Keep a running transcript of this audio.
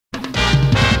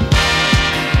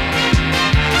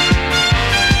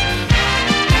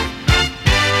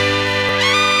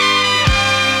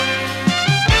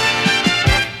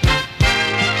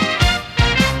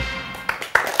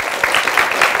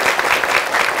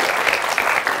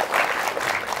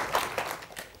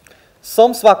សូ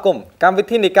មស្វាគមន៍កម្មវិ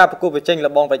ធីនៃការប្រកួតប្រជែងល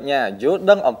បងប្រាជ្ញាយល់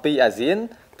ដឹងអំពីអាស៊ាន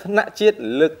ថ្នាក់ជាតិ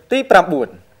លើកទី 9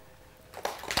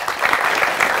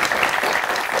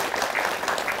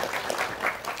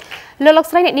 លោក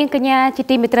ស្រីអ្នកនាងកញ្ញាជា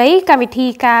ទីមេត្រីកម្មវិធី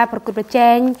ការប្រកួតប្រជែ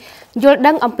ងយល់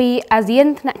ដឹងអំពីអាស៊ាន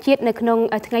ថ្នាក់ជាតិនៅក្នុង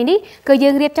ថ្ងៃនេះគឺយើ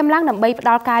ងរៀបចំឡើងដើម្បីផ្ដ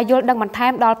ល់ការយល់ដឹងបន្ថែ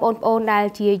មដល់បងប្អូនដែល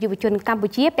ជាយុវជនកម្ពុ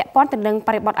ជាពាក់ព័ន្ធទៅនឹងប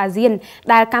រិបទអាស៊ាន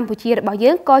ដែលកម្ពុជារបស់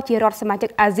យើងក៏ជារដ្ឋសមាជិក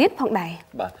អាស៊ានផងដែរ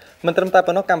បាទមិនត្រឹមតែ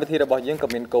ប៉ុណ្ណោះកម្មវិធីរបស់យើងក៏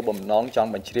មានគោលបំណងចង់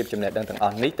បញ្ជ្រាបចំណេះដឹងទាំងអ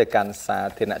ស់នេះទៅកាន់សា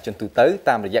ធារណជនទូទៅ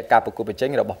តាមរយៈការប្រកួតប្រជែង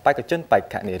របស់បេក្ខជនបេ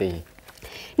ក្ខនារី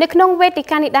នៅក្នុងវេទិ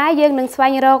កានេះដែរយើងនឹងស្វែ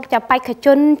ងរកចាប់បេក្ខជ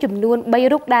នចំនួន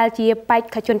3រូបដែលជាបេ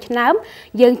ក្ខជនឆ្នើម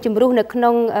យើងជំរុះនៅក្នុ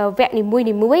ងវគ្គនីមួយ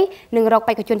នឹងរក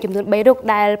បេក្ខជនចំនួន3រូប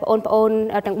ដែលបងប្អូន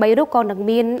ទាំង3រូបក៏នឹង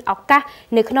មានឱកាស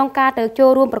នៅក្នុងការទៅចូល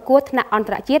រួមប្រកួតថ្នាក់អន្ត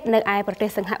រជាតិនៅឯប្រទេស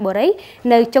សិង្ហបុរី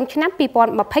នៅចុងឆ្នាំ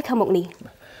2020ខាងមុខនេះ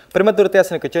ប្រិមត្តទូរទស្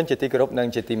សនិកជនជាទីគោរពនិង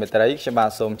ជាទីមេត្រីខ្ញុំបាទ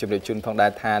សូមជម្រាបជូនផងដែ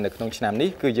រថានៅក្នុងឆ្នាំនេះ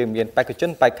គឺយើងមានបេក្ខជន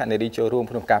បេក្ខនារីចូលរួម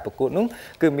ក្នុងការប្រកួតនោះ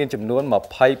គឺមានចំនួន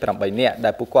28នាក់ដែ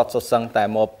លពួកគាត់សុទ្ធសឹងតែ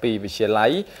មកពីវិទ្យាល័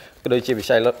យក៏ដូចជាវិទ្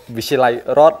យាល័យ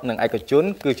រដ្ឋនិងឯកជន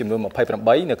គឺចំនួន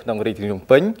28នៅក្នុងរាជធានីភ្នំ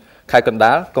ពេញខេត្តកណ្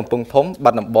ដាលកំពង់ធំ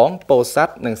បាត់ដំបងពោធិ៍សា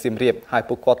ត់និងសៀមរាបហើយ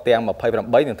ពួកគាត់ទាំង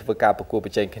28នឹងធ្វើការប្រកួតប្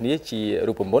រជែងគ្នាជា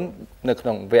រូបមន្តនៅក្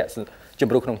នុងវគ្គជំ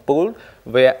រុះក្នុងពូល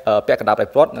វគ្គពាក់កណ្ដាលផ្ដា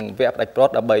ច់ព្រាត់និងវគ្គផ្ដាច់ព្រា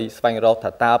ត់ដើម្បីស្វែងរកថា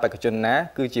តើបេក្ខជនណា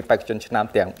គឺជាបេក្ខជនឆ្នាំ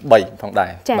ទាំង3ផងដែ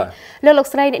រចា៎លោក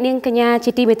ស្រីអ្នកនាងកញ្ញា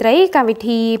ជាទីមេត្រីកម្មវិ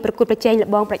ធីប្រកួតប្រជែងល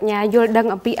បងប្រាជ្ញាយល់ដឹង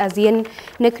អំពីអាស៊ាន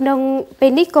នៅក្នុងពេ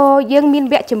លនេះក៏យើងមាន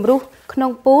វគ្គជំរុះក្នុ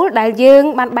ងពូលដែលយើង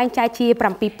បានបែងចែកជា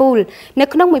7ពូលនៅ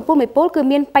ក្នុងមួយពូលគឺ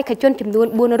មានបេក្ខជនចំនួន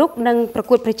4រូបនឹងប្រ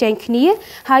កួតប្រជែងគ្នា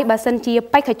ហើយបើសិនជា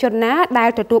បេក្ខជនណាដែល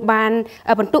ទទួលបាន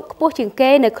បន្ទុកខ្ពស់ជាងគេ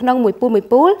នៅក្នុងមួយពូ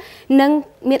លនឹង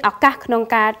មានឱកាសក្នុង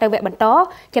ការទៅវគ្គបន្ត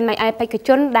ចំណែកឯបេក្ខជ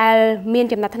នដែលមាន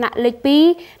ចំណាត់ថ្នាក់លេខ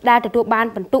2ដែលទទួលបាន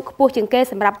បន្ទុកខ្ពស់ជាងគេ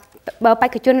សម្រាប់បេ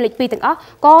ក្ខជនលេខ2ទាំងអស់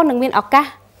ក៏នឹងមានឱកាស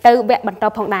ទៅវគ្គបន្ត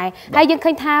ផងដែរហើយយើង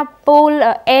ឃើញថាពូល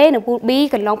A និងពូល B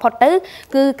កន្លងផុតទៅ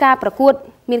គឺការប្រកួត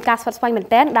មានការស្វិតស្វាញមែន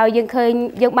ទែនដោយ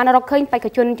យើងបានរកឃើញបេក្ខ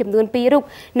ជនចំនួន2រូប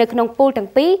នៅក្នុងពូលទាំង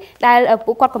ពីរដែល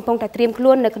ពួកគាត់កំពុងតែត្រៀមខ្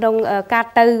លួននៅក្នុងការ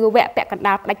ទៅវគ្គពាក់កណ្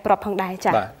ដាលផ្ដាច់ព្រាត់ផងដែរ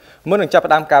ចា៎បាទមុននឹងចាប់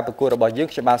ផ្ដើមការប្រកួតរបស់យើង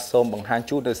ខ្ញុំបាទសូមបង្ហាញ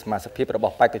ជូននូវសមាជិកភាពរប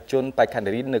ស់បេក្ខជនបេក្ខ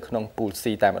នារីនៅក្នុងពូល C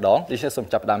តែម្ដងដូច្នេះសូម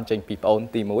ចាប់ផ្ដើមចេញពីប្អូន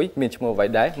ទី1មានឈ្មោះអ្វី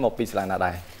ដែរមកពីសាលាណា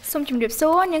ដែរសូមជម្រាប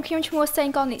សួរនាងខ្ញុំឈ្មោះសេង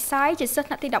កននិស័យជាសិស្ស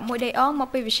ថ្នាក់ទី11ដេអងមក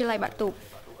ពីវិទ្យាល័យបាត់ទូប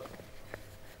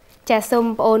ចាសូម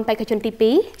បងអូនបេក្ខជនទី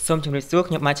2សូមជម្រាបសួរ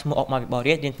ខ្ញុំបាទឈ្មោះអុកមកវិបល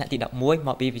រាជរៀនថ្នាក់ទី11ម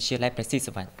កពីវិទ្យាល័យព្រះស៊ី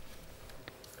សុវត្ថិ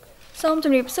សូមជ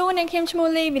ម្រាបសួរនាងខ្ញុំឈ្មោះ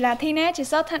លីវីឡាធីណាជា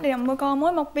សិស្សថ្នាក់ទី11ក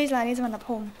1មកពីសាលានីសុវណ្ណ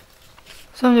ភូមិ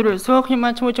សូមជម្រាបសួរខ្ញុំ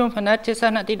បាទឈ្មោះជុំផាណាត់ជាសិស្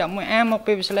សថ្នាក់ទី 11A មក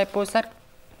ពីវិទ្យាល័យពោធិ៍សាត់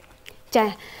ចា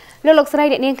លោកស្រី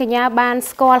អ្នកនាងកញ្ញាបាន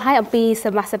ស្គាល់ហើយអំពីស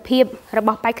មាជិកភាពរប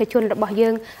ស់បេក្ខជនរបស់យើ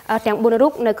ងទាំង4រូ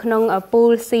បនៅក្នុងពូ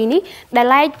ល C នេះដែល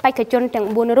ឡែកបេក្ខជនទាំង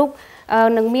4រូប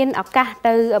នឹងមានឱកាស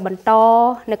ទៅបន្ត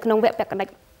នៅក្នុងវគ្គពាក់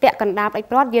កណ្ដាលផ្ដាច់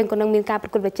ព្រាត់យើងក៏នឹងមានការប្រ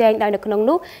កួតប្រជែងដោយនៅក្នុង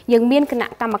នោះយើងមានគណៈ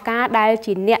កម្មការដែល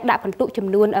ជាអ្នកដាក់បន្ទុកចំ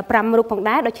នួន5រូបផង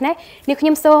ដែរដូច្នេះនេះខ្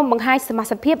ញុំសូមបង្ហាញសមា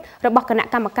ជិកភាពរបស់គណៈ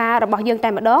កម្មការរបស់យើងតែ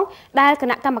ម្ដងដែលគ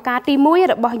ណៈកម្មការទី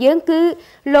1របស់យើងគឺ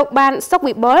លោកបានសុក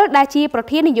វិបុលដែលជាប្រ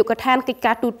ធាននាយកដ្ឋានកិច្ច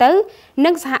ការទូតនិ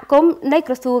ងសហគមន៍នៃ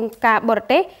ក្រសួងការបរ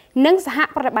ទេសនិងសហ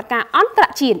ប្រតិបត្តិការអន្តរ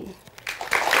ជាតិ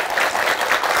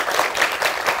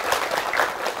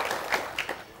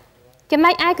ចំ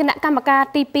ណែកឯគណៈកម្មការ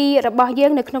ទី2របស់យើ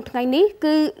ងនៅក្នុងថ្ងៃនេះ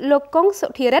គឺលោកកុងសុ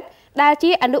ធិរិទ្ធដែលជា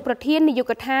អនុប្រធាននាយ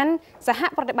កដ្ឋានសហ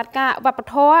ប្រតិបត្តិការវប្ប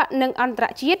ធម៌និងអន្តរ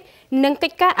ជាតិនិងកិ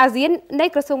ច្ចការអាស៊ាននៃ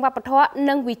ក្រសួងវប្បធម៌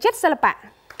និងវិចិត្រសិល្បៈ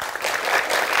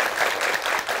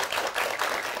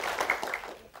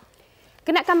គ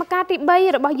ណៈកម្មការទី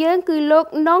3របស់យើងគឺលោក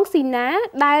នងស៊ីណា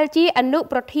ដែលជាអនុ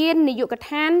ប្រធាននាយកដ្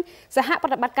ឋានសហប្រ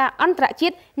តិបត្តិការអន្តរជា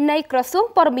តិនៃក្រសួង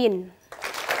ព័ត៌មាន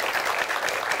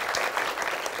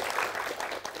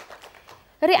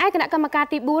រីឯគណៈកម្មការ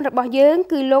ទី4របស់យើង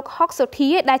គឺលោកហុកសុធា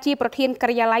ដែលជាប្រធានកា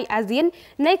រិយាល័យអាស៊ាន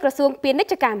នៃក្រសួងពាណិ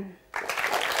ជ្ជកម្ម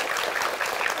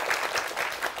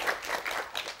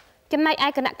ចំណែកឯ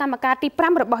គណៈកម្មការទី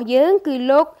5របស់យើងគឺ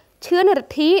លោកឈឿនរិ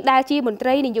ទ្ធីដែលជាមន្ត្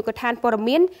រីនាយកដ្ឋានព័ត៌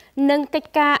មាននិងកិច្ច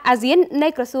ការអាស៊ាននៃ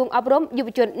ក្រសួងអប់រំយុវ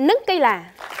ជននិងកីឡា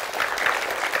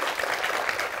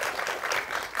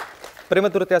ប្រិម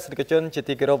ត្តទូរទស្សនិកជនជា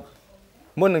ទីគោរព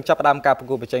មុននឹងចាប់ផ្ដើមការប្រ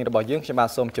កួតប្រជែងរបស់យើងខ្ញុំបាទ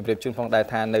សូមជម្រាបជូនផងដែរ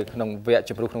ថានៅក្នុងវគ្គ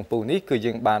ជំរុះក្នុងពូនេះគឺ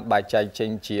យើងបានបែងចែកចេញ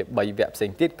ជា3វគ្គផ្សេង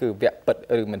ទៀតគឺវគ្គពិត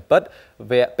ឬមិនពិត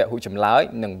វគ្គពហុចម្លើយ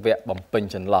និងវគ្គបំពេញ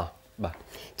ចន្លោះ បាទ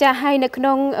ចាហើយនៅក្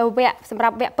នុងវគ្គសម្រា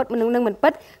ប់វគ្គពិតនឹងមិនពិ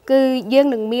តគឺយើង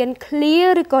នឹងមាន clear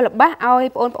ឬក៏ល្បះឲ្យ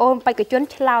បងប្អូនបេក្ខជន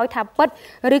ឆ្លើយថាពិត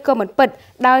ឬក៏មិនពិត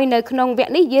ដោយនៅក្នុងវគ្គ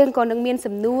នេះយើងក៏នឹងមាន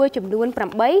សំណួរចំនួន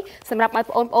8សម្រាប់ឲ្យប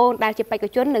ងប្អូនដែលជាបេក្ខ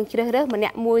ជននឹងជ្រើសរើសម្នា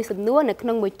ក់មួយសំណួរនៅក្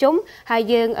នុងមួយជុំហើយ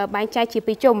យើងបែងចែកជា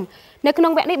2ជុំនៅក្នុ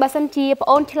ងវគ្គនេះបើសិនជាបងប្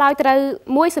អូនឆ្លើយត្រូវ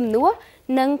មួយសំណួរ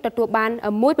នឹងទទួលបាន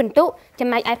1ពិន្ទុចំ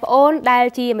ណែកឯបងប្អូនដែល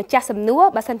ជាម្ចាស់សំណួរ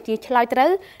បើសិនជាឆ្លើយត្រូ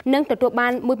វនឹងទទួលបា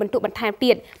ន1ពិន្ទុបន្ថែម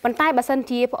ទៀតប៉ុន្តែបើសិន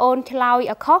ជាបងប្អូនឆ្លើយ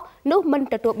ខុសនោះមិន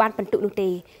ទទួលបានពិន្ទុនោះទេ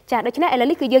ចាដូច្នេះឥឡូវ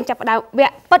នេះគឺយើងចាប់ផ្ដើមវ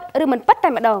គ្គពិតឬមិនពិតតែ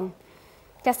ម្ដង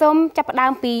ចាសូមចាប់ផ្ដើ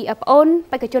មពីបងប្អូន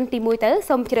បេក្ខជនទី1ទៅ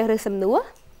សូមជ្រើសរើសសំណួរ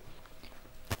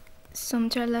សូម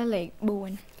ជ្រើសរើសលេខ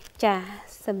4 ចា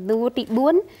សំណួរទី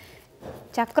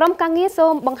4ចាក្រុមការងារសូ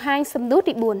មបង្ហាញសំណួរ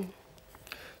ទី4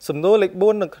 សំណួរលេខ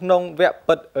4នៅក្នុងវគ្គ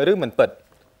ពិតឬមិនពិត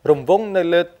រង្វង់នៅ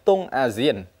លើទង់អា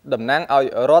ស៊ានតំណាងឲ្យ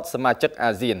រដ្ឋសមាជិក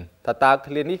អាស៊ានថាតើ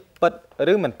ឃ្លានេះពិត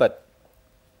ឬមិនពិត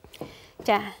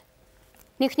ចា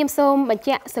នេះខ្ញុំសូមបញ្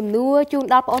ជាក់សំណួរជូន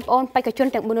ដល់បងប្អូនបេក្ខជន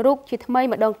ទាំង4រូបជាថ្មី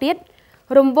ម្ដងទៀត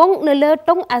រង្វង់នៅលើ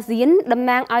ទង់អាស៊ានតំ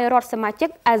ណាងឲ្យរដ្ឋសមាជិក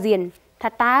អាស៊ានថា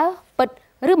តើពិត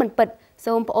ឬមិនពិត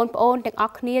សូមបងប្អូនទាំងអ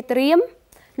ស់គ្នាត្រៀម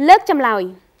លើកចម្លើយ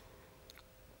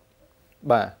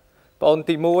បាទបងអូន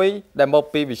ទី1ដែលមក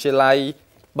ពីវិទ្យាល័យ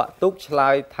បាក់ទុកឆ្លើ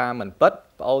យថាមិនពិត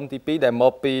បងអូនទី2ដែលម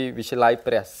កពីវិទ្យាល័យ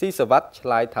ព្រះស៊ីសវ័តឆ្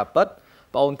លើយថាពិត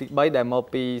បងអូនទី3ដែលមក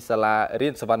ពីសាលារៀ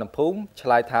នសវណ្ណភូមិឆ្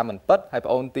លើយថាមិនពិតហើយប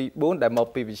ងអូនទី4ដែលមក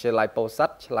ពីវិទ្យាល័យពោធិ៍សា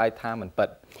ត់ឆ្លើយថាមិនពិត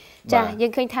ចាយើ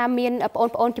ងឃើញថាមានបង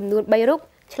ប្អូនចំនួន3រូប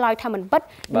ឆ្លើយថាមិនពិត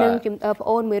និងបងប្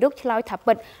អូន1រូបឆ្លើយថា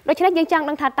ពិតដូច្នេះយើងចង់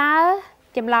ដឹងថាតើ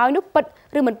ចម្លើយនោះពិត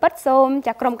ឬមិនពិតសូម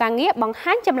ចាក្រុមការងារបង្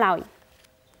ហាញចម្លើយ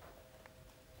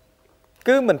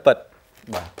គឺមិនពិត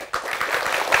បាទ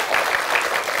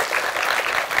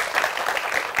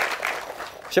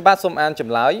ខ្ញុំបាទសូមអានច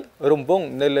ម្លើយរង្វង់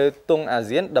នៅលើទង់អា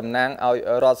ស៊ានតំណាងឲ្យ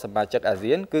រដ្ឋសមាជិកអា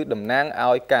ស៊ានគឺតំណាង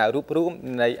ឲ្យការរួបរวม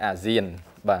នៃអាស៊ាន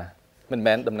បាទមិន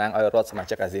មែនតំណាងឲ្យរដ្ឋសមា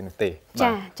ជិកអាស៊ាននោះទេបា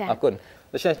ទអរគុណ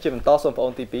ដូច្នេះជាបន្តសូមបង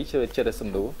អូនទី2ជួយជ្រើសសំ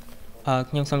ណួរ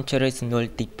ខ្ញុំសូមជ្រើសសំណួរ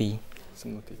ទី2សំ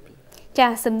ណួរទី2ចា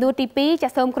សំណួរទី2ចា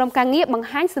សូមក្រុមការងារបង្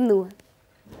ហាញសំណួរ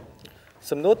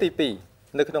សំណួរទី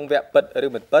2នៅក្នុងវគ្គពិតឬ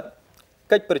មិនពិត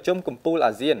កិច្ចប្រជុំកំពូល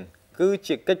អាស៊ានគឺ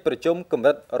ជាកិច្ចប្រជុំកម្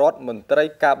រិតរដ្ឋមន្ត្រី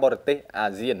ការបរទេសអា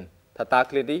ស៊ានថាតើ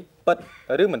ឃ្លានេះពិត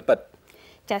ឬមិនពិត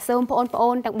ចាសូមបងប្អូ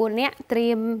នទាំង4នាក់ត្រៀ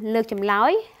មលើកចម្លើ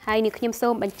យហើយនេះខ្ញុំសូ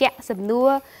មបញ្ជាក់សំណួរ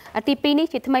ទី2នេះ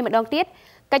ជាថ្មីម្ដងទៀត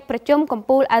កិច្ចប្រជុំកំ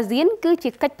ពូលអាស៊ានគឺជា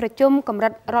កិច្ចប្រជុំកម្រិ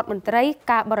តរដ្ឋមន្ត្រី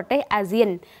ការបរទេសអាស៊ាន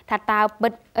ថាតើពិ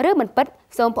តឬមិនពិត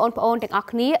សូមបងប្អូនទាំងអស់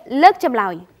គ្នាលើកចម្លើ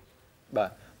យបាទ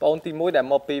បងអូនទី1ដែល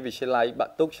មកពីវិទ្យាល័យបា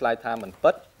ក់ទុកឆ្លើយថាមិន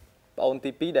ពិតបងអូនទី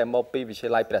2ដែលមកពីវិទ្យា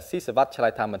ល័យព្រះស៊ីសវ័តឆ្លើ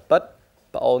យថាមិនពិត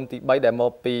បងអូនទី3ដែលម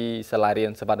កពីសាលារៀ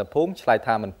នសវណ្ណភូមិឆ្លើយ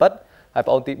ថាមិនពិតហើយប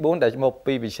ងអូនទី4ដែលមក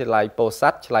ពីវិទ្យាល័យពោធិ៍សា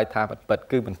ត់ឆ្លើយថាមិនពិត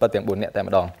គឺមិនពិតទាំង4នាក់តែ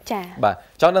ម្ដងចា៎បាទ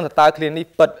ចង់ដឹងថាតើឃ្លានេះ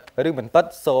ពិតឬមិនពិត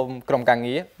សូមក្រុមការ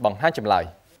ងារបង្ហាញចម្លើយ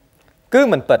គឺ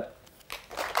មិនពិត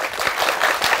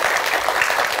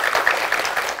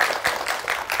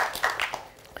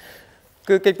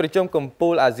គឺកិច្ចប្រជុំកំពូ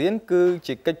លអាស៊ានគឺ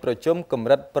ជាកិច្ចប្រជុំកម្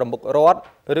រិតប្រមុខរដ្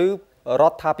ឋឬរ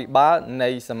ដ្ឋាភិបាលនៃ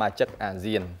សមាជិកអា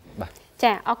ស៊ានបាទ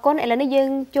ចាអរគុណឥឡូវនេះយើង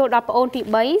ចូលដល់បងអូនទី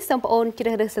3សូមបងអូនជ្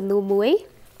រើសរើសសំណួរមួយ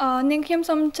នាងខ្ញុំ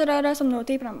សូមជ្រើសរើសសំណួរ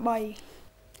ទី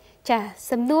8ចា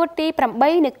សំណួរទី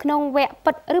8នៅក្នុងវគ្គ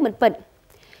ពិតឬមិនពិត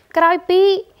ក្រោយពី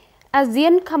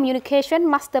ASEAN Communication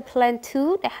Master Plan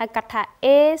 2ដែលហៅកាត់ថា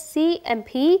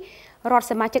ACMP រដ្ឋ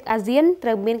សមាជិកអាស៊ានត្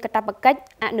រូវមានកាតព្វកិច្ច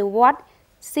អនុវត្ត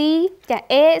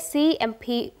ACMP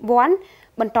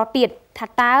 1បន្តទៀតថា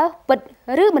តើពិត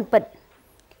ឬមិនពិត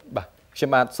បាទខ្ញុំ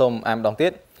បាទសូមអានម្ដងទៀ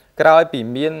តក្រោយពី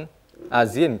មាន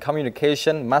ASEAN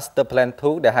Communication Master Plan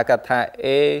 2ដែលហៅកាត់ថា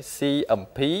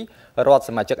ACMP រដ្ឋ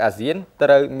សមាជិកអាស៊ានត្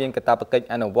រូវមានកាតព្វកិច្ច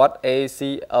អនុវត្ត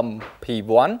ACMP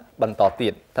 1បន្តទៀ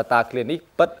តថាតើឃ្លានេះ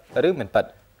ពិតឬមិនពិត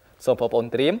សូមបងប្អូន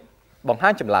ត្រៀមបង្ហា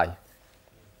ញចម្លើយ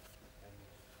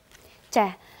ចា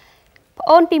បង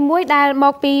អូនទី1ដែលម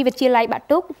កពីវិទ្យាល័យបាក់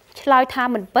ទុកឆ្លើយថា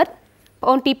មិនពិតបង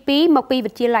អូនទី2មកពី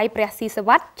វិទ្យាល័យព្រះស៊ីស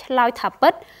វ័តឆ្លើយថា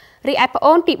ពិតរីឯប្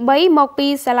អូនទី3មកពី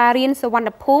សាលារៀនសវណ្ណ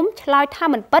ភូមិឆ្លើយថា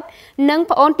មិនពិតនិង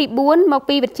ប្អូនទី4មក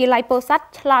ពីវិទ្យាល័យពោធិ៍សាត់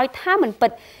ឆ្លើយថាមិនពិ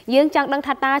តយើងចង់ដឹង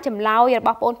ថាតើចម្លើយរប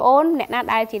ស់បងប្អូនអ្នកណា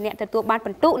ដែលជាអ្នកទទួលបាន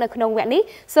ពិន្ទុនៅក្នុងវគ្គនេះ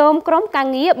សូមក្រុមការ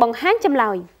ងារបង្ហាញចម្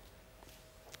លើយ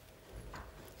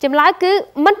ចម្លើយគឺ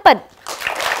មិនពិត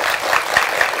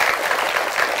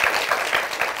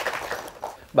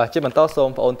បាទជាបន្តសូម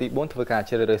បងប្អូនទី4ធ្វើការ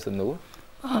ជ្រើសរើសសំណួរ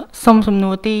សូមសំ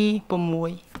ណួរទី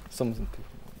6សូម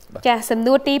ចាសំ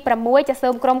ណួរទី6ចាសូ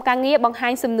មក្រុមការងារបង្ហា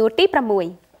ញសំណួរទី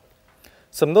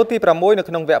6សំណួរទី6នៅ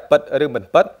ក្នុងវគ្គពិតឬមិន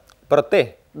ពិតប្រទេស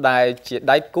ដែលជា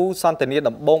ដៃគូសន្ទនា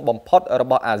ដំបូងបំផុតរ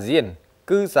បស់អាស៊ាន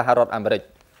គឺសហរដ្ឋអាមេរិក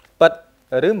ពិត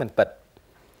ឬមិនពិត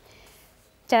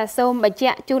ចាសូមបញ្ជា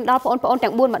ក់ជូនដល់បងប្អូន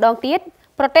ទាំង4ម្ដងទៀត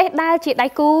ប្រទេសដែលជាដៃ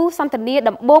គូសន្ទនា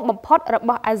ដំបូងបំផុតរប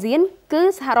ស់អាស៊ានគឺ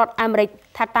សហរដ្ឋអាមេរិក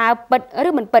ថាតើពិតឬ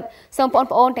មិនពិតសូមបង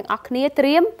ប្អូនទាំងអស់គ្នាត្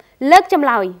រៀមលើកចម្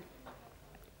លើយ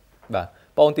បាទ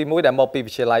បងទី1ដែលមកពី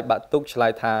វិទ្យាល័យបាក់ទុកឆ្លើ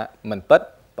យថាមិនពិត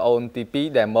បងទី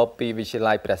2ដែលមកពីវិទ្យា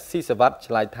ល័យព្រះស៊ីសវត្ត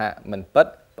ឆ្លើយថាមិនពិត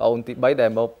បងទី3ដែ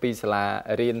លមកពីសាលា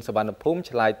រៀនសវណ្ណភូមិ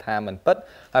ឆ្លើយថាមិនពិត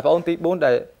ហើយបងទី4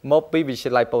ដែលមកពីវិទ្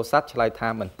យាល័យពោធិ៍សាត់ឆ្លើយថា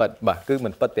មិនពិតបាទគឺមិ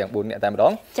នពិតទាំង4នាក់តែម្ដ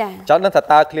ងចង់ដឹងថា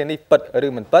តើឃ្លានេះពិតឬ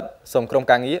មិនពិតសូមក្រុម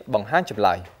ការងារបង្ហាញចម្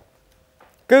លើយ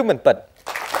គឺមិនពិត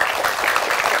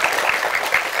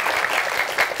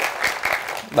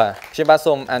បាទខ្ញុំបាទ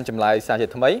សូមអានចម្លើយសារជា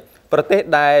ថ្មីប្រទេស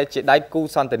ដែលជាដៃគូ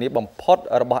សន្ទនាបំផុត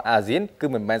របស់អាស៊ានគឺ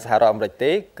មិនមែនសហរដ្ឋអាមេរិក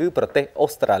ទេគឺប្រទេសអូ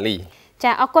ស្ត្រាលី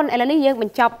ចាអរគុណឥឡូវនេះយើងប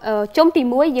ញ្ចប់ជុំទី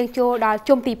1យើងចូលដល់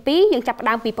ជុំទី2យើងចាប់ផ្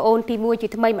ដើមពីប្អូនទី1ជា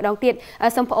ថ្មីម្ដងទៀត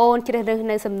សូមប្អូនជ្រើសរើស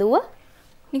នៅសំណួរ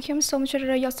នេះខ្ញុំសូមជ្រើស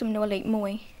រើសយកសំណួរលេខ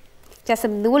1ចា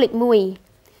សំណួរលេខ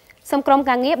1សូមក្រុម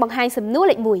ការងារបង្ហាញសំណួរ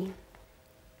លេខ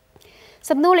1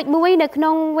សំណួរលេខ1នៅក្នុ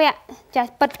ងវគ្គចា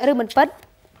ពិតឬមិនពិត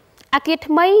អគារ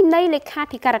ថ្មីនៃលេខា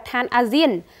ធិការដ្ឋានអាស៊ា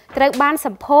នត្រូវបានស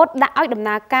ម្ពោធដាក់ឲ្យដំ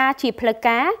ណើរការជាផ្លូវ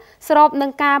ការស្របនឹ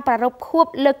ងការប្រារព្ធខួប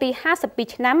លើកទី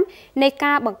52ឆ្នាំនៃ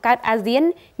ការបង្កើតអាស៊ាន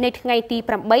នៅថ្ងៃទី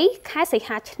8ខែសី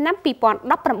ហាឆ្នាំ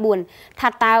2019ថា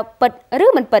តើពិតឬ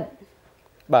មិនពិត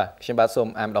បាទខ្ញុំបាទសូម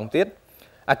អានម្ដងទៀត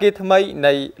អគារថ្មី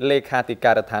នៃលេខាធិ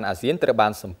ការដ្ឋានអាស៊ានត្រូវបា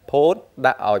នសម្ពោធ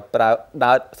ដាក់ឲ្យ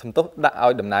ដាក់ឲ្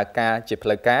យដំណើរការជាផ្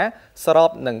លូវការស្រប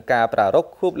នឹងការប្រារព្ធ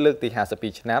ខួបលើកទី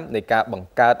52ឆ្នាំនៃការបង្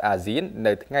កើតអាស៊ាន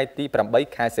នៅថ្ងៃទី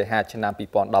8ខែសីហាឆ្នាំ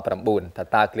2019ថា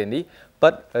តើឃ្លានេះពិ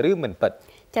តឬមិនពិត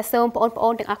ចាសសូមបងប្អូ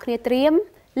នទាំងអស់គ្នាត្រៀម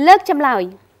លើកចម្លើយ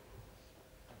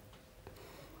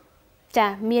ចា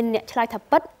មានអ្នកឆ្លើយថា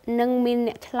ពិតនិងមាន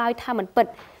អ្នកឆ្លើយថាមិនពិត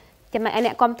ចំណែកឯអ្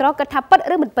នកគ្រប់គ្រងគិតថាពិត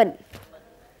ឬមិនពិត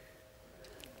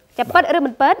ចាពិតឬមិ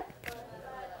នពិត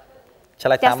ឆ្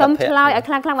លើយតាមមិត្តភ័ក្តិចាសូមឆ្លើយឲ្យ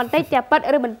ខ្លាំងៗបន្តិចចាពិត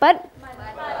ឬមិនពិត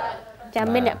ចា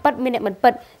មានអ្នកពិតមានអ្នកមិនពិ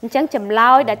តអញ្ចឹងចម្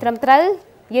លើយដែលត្រឹមត្រូវ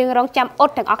យើងរងចាំអ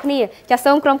ត់ទាំងអស់គ្នាចា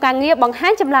សូមក្រុមការងារបង្ហា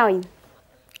ញចម្លើយ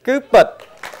គឺពិត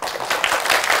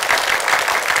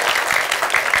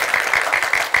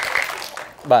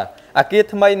បាទអគារ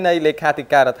ថ្មីនៃលេខាធិ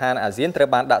ការដ្ឋានអាស៊ានត្រូវ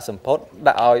បានដាក់សម្ពោធ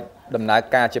ដាក់ឲ្យដំណើរ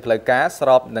ការជាផ្លូវការស្រ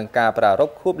បនឹងការប្រារ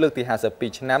ព្ធខួបលើកទី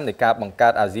52ឆ្នាំនៃការបង្កើ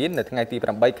តអាស៊ាននៅថ្ងៃទី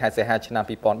8ខែសីហាឆ្នាំ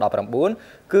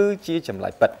2019គឺជាចម្លើ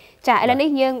យពិតចាឥឡូវនេះ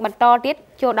យើងបន្តទៀត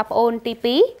ចូលដល់ប្អូនទី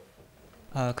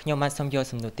2ខ្ញុំបានសូមយក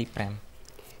សំណួរទី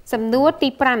5សំណួរទី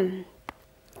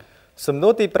5សំណួ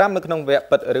រទី5នៅក្នុងវគ្គ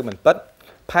ពិតឬមិនពិត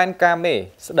ផែនការមេ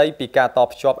ស្ដីពីការត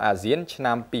ភ្ជាប់អាស៊ានឆ្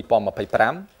នាំ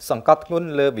2025សង្កត់ធ្ងន់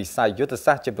លើវិស័យយុទ្ធ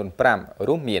សាស្ត្រចំនួន5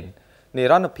រួមមាននិ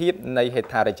រន្តរភាពនៃហេ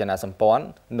ដ្ឋារចនាសម្ព័ន្ធ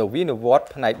នវានុវត្តន៍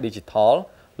ផ្នែក Digital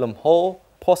លំហូរ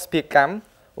ភស្តុភារកម្ម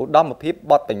ឧត្តមភាព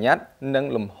បទបញ្ញត្តិនិង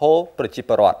លំហូរប្រជា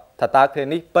ពលរដ្ឋថាតើឃ្លា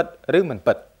នេះពិតឬមិន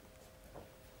ពិត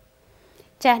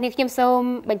ចា៎នេះខ្ញុំសូម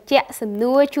បញ្ជាក់សំ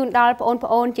ណួរជូនដល់បងប្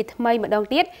អូនជាថ្មីម្ដង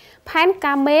ទៀតផែន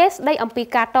ការមេស្ដីអំពី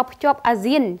ការតភ្ជាប់អា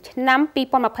ស៊ានឆ្នាំ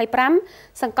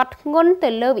2025សង្កត់ធ្ងន់ទៅ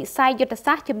លើវិស័យយុទ្ធ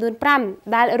សាស្ត្រចំនួន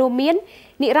5ដែលរួមមាន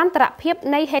និរន្តរភាព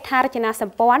នៃហេដ្ឋារចនាស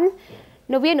ម្ព័ន្ធ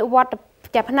នវានុវត្តន៍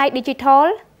ផ្នែក Digital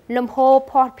លំហូរ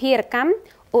ភស្តុភារកម្ម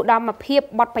ឧត្តមភាព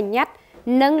បទបញ្ញត្តិ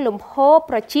និងលំហូរ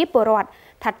ប្រជាពលរដ្ឋ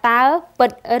ថាតើពិ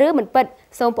តឬមិនពិត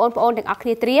សូមបងប្អូនទាំងអស់គ្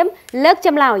នាត្រៀមលើកច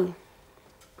ម្លើយ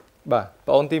បាទប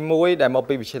ងអូនទី1ដែលមក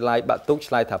ពីវិទ្យាល័យបាក់ទុក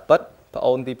ឆ្លើយថាពិតបង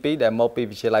អូនទី2ដែលមកពី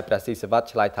វិទ្យាល័យព្រះស៊ីសវត្ត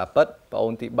ឆ្លើយថាពិតបងអូ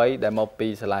នទី3ដែលមកពី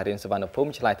សាលារៀនសវណ្ណភូ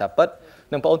មិឆ្លើយថាពិត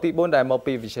និងបងអូនទី4ដែលមក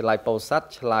ពីវិទ្យាល័យពោធិ៍សាត់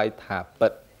ឆ្លើយថាពិ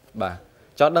តបាទ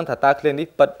ចង់ដឹងថាតើឃ្លានេះ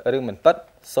ពិតឬមិនពិត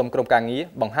សូមក្រុមការងារ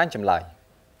បង្ហាញចម្លើយ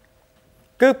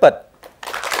គឺពិត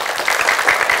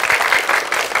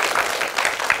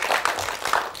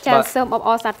ចាសសូមអបអ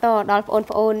រសាទរដល់បង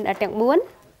ប្អូនទាំង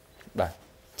4បាទ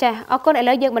ចាអរគុណឥ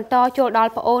ឡូវយើងបន្តចូលដ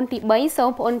ល់ប្អូនទី3សូម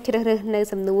បងប្អូនជ្រើសរើសនៅ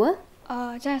សំណួរ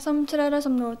ចាសូមជ្រើសរើស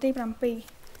សំណួរទី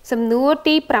7សំណួរ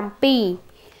ទី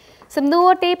7សំណួរ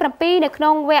ទី7នៅក្នុ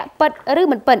ងវគ្គពិតឬ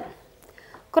មិនពិត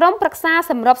ក្រុមប្រឹក្សា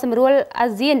សម្របសម្រួលអា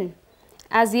ស៊ាន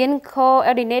ASEAN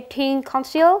Coordinating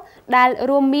Council ដែល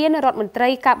រួមមានរដ្ឋមន្ត្រី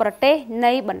ការបរទេស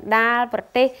នៃបណ្ដាប្រ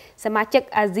ទេសសមាជិក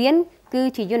អាស៊ានគឺ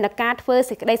ជាយន្តការធ្វើ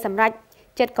សេចក្តីសម្រេច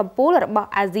ចិត្តកំពូលរបស់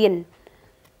អាស៊ាន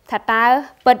ថាតើ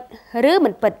ពិតឬមិ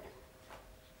នពិត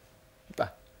បា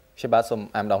ទខ្ញុំបាទសូម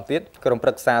អានម្ដងទៀតក្រុមប្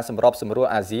រឹក្សាសម្របសម្រួល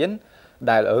អាស៊ាន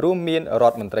ដែលរួមមានរ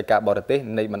ដ្ឋមន្ត្រីការបរទេស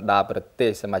នៃបណ្ដាប្រទេស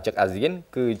សមាជិកអាស៊ាន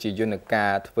គឺជាយន្តកា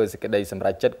រធ្វើសេចក្តីសម្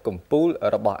រេចចិត្តកំពូល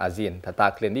របស់អាស៊ានថាតើ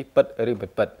ឃ្លានេះពិតឬមិ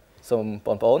នពិតសូមប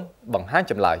ងប្អូនបង្ហាញ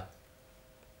ចម្លើយ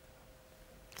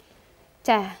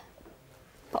ចា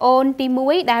ប្អូនទី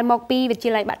1ដែលមកពីវិទ្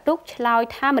យាល័យបាក់ទុកឆ្លើយ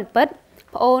ថាមិនពិត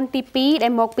ប្អូនទី2ដែ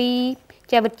លមកពី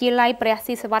ចាវិទ្យាល័យព្រះ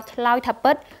ស៊ីសវត្តឆ្លើយថា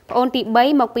ពិតប្អូនទី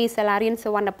3មកពីសាលារៀនស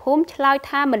វណ្ណភូមិឆ្លើយ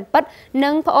ថាមិនពិតនិ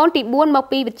ងប្អូនទី4មក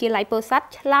ពីវិទ្យាល័យពោធិ៍សាត់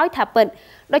ឆ្លើយថាពិត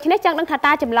ដូច្នេះចង់ដឹងថា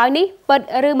តើចម្លើយនេះពិត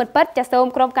ឬមិនពិតចាសូម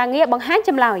ក្រុមការងារបង្ហាញច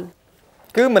ម្លើយ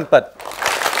គឺមិនពិត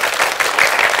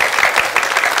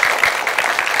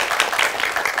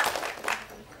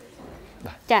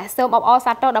ចាសូមអបអរ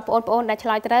សាទរដល់បងប្អូនដែលឆ្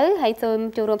លើយត្រូវហើយសូម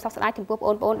ចូលរួមសោកស្ដាយចំពោះប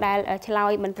ងប្អូនដែលឆ្លើ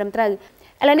យមិនត្រឹមត្រូវ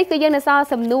ឥឡូវនេះគឺយើងនៅសល់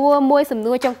សំណួរមួយសំ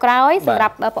ណួរចុងក្រោយសម្រា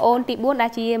ប់បងប្អូនទី4ដែ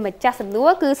លជាម្ចាស់សំណួរ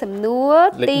គឺសំណួរ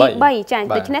ទី3ចា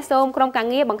ដូច្នេះសូមក្រុមការ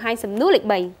ងារបង្ហាញសំណួរលេខ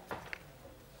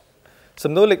3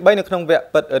សំណួរលេខ3នៅក្នុងវគ្គ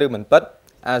ពិតឬមិនពិត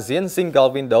ASEAN Single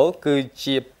Window គឺ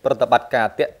ជាប្រតិបត្តិការ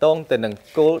តាក់ទងទៅនឹង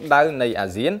គោលដៅនៃ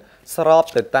ASEAN ស្រប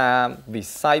ទៅតាមវិ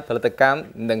ស័យផលិតកម្ម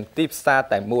និងទីផ្សារ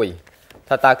តែមួយ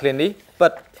ថាតើឃ្លានេះពិ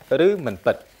តឬមិន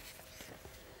ពិត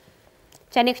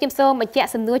ចានេះខ្ញុំសូមបញ្ជាក់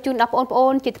សំណួរជូនដល់បងប្អូ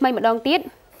នជាថ្មីម្ដងទៀត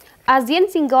ASEAN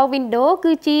Single Window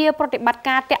គឺជាប្រតិបត្តិ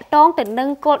ការតាក់ទងទៅនឹង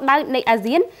គោលដៅនៃ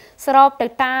ASEAN ស្របទៅ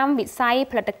តាមវិស័យ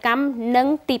ផលិតកម្មនិង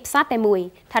ទីផ្សារតែមួយ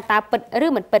ថាតើពិតឬ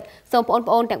មិនពិតសូមបង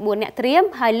ប្អូនទាំង4អ្នកត្រៀម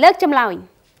ហើយលើកចម្លើយ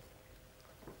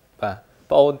បាទ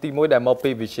បងអូនទី1ដែលមក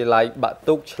ពីវិទ្យាល័យបាក់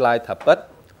ទុកឆ្លើយថាពិត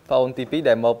បងអូនទី2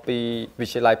ដែលមកពីវិ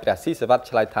ទ្យាល័យព្រះស៊ីសវត្ត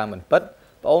ឆ្លើយថាមិនពិត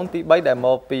បងអូនទី3ដែលម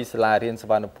កពីសាលារៀនស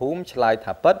វណ្ណភូមិឆ្លើយ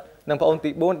ថាពិតនិងបងអូនទី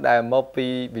4ដែលមកពី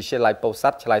វិទ្យាល័យពោធិ៍សា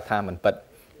ត់ឆ្លើយថាមិនពិត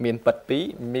មានពិត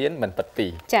2មានមិនពិត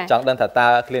2ចង់ដឹងថាតើ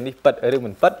ឃ្លានេះពិតឬមិ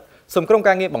នពិតសូមក្រុម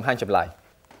ការងារបង្ហាញចម្លើយ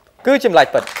គឺចម្លើយ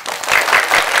ពិត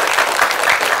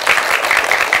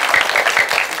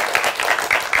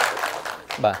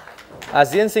បាទ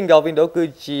ASEAN Single Window គឺ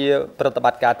ជាប្រតិប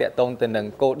ត្តិការតាក់ទងទៅនឹង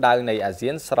គោលដៅនៃ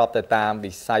ASEAN ស្របទៅតាម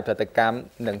វិស័យផលិតកម្ម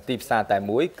និងទីផ្សារតែ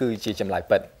មួយគឺជាចម្លើយ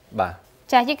ពិតបាទ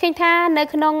ចាយើងឃើញថានៅ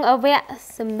ក្នុងវគ្គ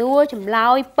សំណួរចម្លើ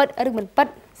យពិតឬមិនពិត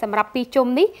សម្រាប់ពីជុំ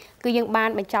នេះគឺយើងបាន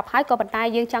បញ្ចប់ហើយក៏ប៉ុន្តែ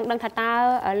យើងចង់ដឹងថាតើ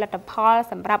លទ្ធផល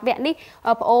សម្រាប់វគ្គនេះ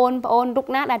បងអូនរូប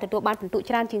ណាដែលទទួលបានពិន្ទុ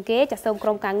ច្រើនជាងគេចាសូមក្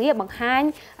រុមការងារបង្ហាញ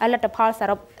លទ្ធផលស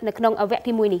រុបនៅក្នុងវគ្គ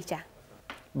ទី1នេះចា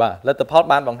បាទលទ្ធផល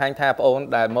បានបង្ហាញថាបងអូន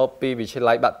ដែលមកពីវិទ្យា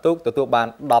ល័យបាក់ទុកទទួលបាន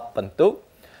10ពិន្ទុប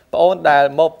ងអូនដែល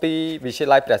មកពីវិទ្យា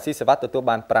ល័យព្រះស៊ីសវត្តទទួល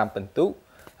បាន5ពិន្ទុ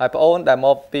ហើយបងអូនដែលម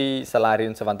កពីសាលារៀ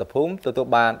នសវណ្ណភូមិទទួល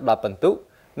បាន10ពិន្ទុ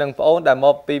និងបងអូនដែលម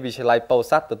កពីវិទ្យាល័យពោធិ៍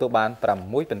សាត់ទទួលបាន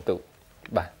6ពិន្ទុ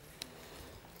បាទ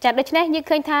ចាដូច្នេះយើង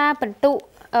ឃើញថាពិន្ទុប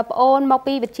ងអូនមក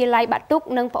ពីវិទ្យាល័យបាក់ទុក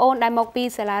និងបងអូនដែលមកពី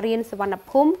សាលារៀនសវណ្ណ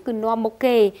ភូមិគឺនាំមុខ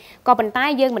គេក៏ប៉ុន្តែ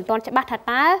យើងមិនទាន់ច្បាស់ថា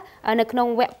តើនៅក្នុង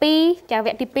វគ្គ2ចាវ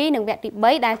គ្គទី2និងវគ្គទី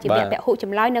3ដែលជាវគ្គពហុច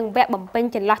ម្លើយនិងវគ្គបំពេញ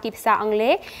ចន្លោះជាភាសាអង់គ្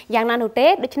លេសយ៉ាងណានោះទេ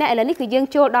ដូច្នេះឥឡូវនេះគឺយើង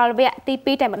ចូលដល់វគ្គទី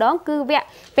2តែម្ដងគឺវគ្គ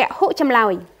ពហុចម្លើ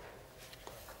យ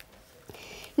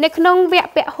នៅក្នុងវគ្គ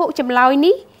ពហុចម្លើយ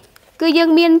នេះគឺយើង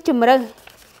មានជំរើស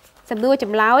សំណួរច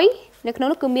ម្លើយនៅក្នុង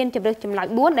នោះគឺមានជំរើសចម្លើយ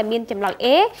4ដែលមានចម្លើយ A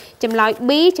ចម្លើយ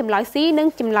B ចម្លើយ C និង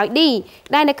ចម្លើយ D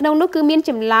ដែលនៅក្នុងនោះគឺមាន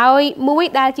ចម្លើយ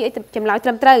1ដែលជាចម្លើយត្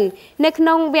រឹមត្រូវនៅក្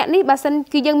នុងវគ្គនេះបើសិន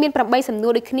គឺយើងមាន8សំណួ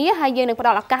រដូចគ្នាហើយយើងនឹងផ្ដ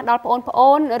ល់ឱកាសដល់បងប្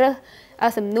អូនរើស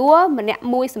សំណួរម្នាក់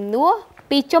មួយសំណួរ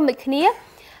2ជុំដូចគ្នា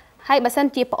ហើយបើសិន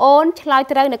ជាបងប្អូនឆ្លើយ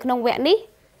ត្រូវនៅក្នុងវគ្គនេះ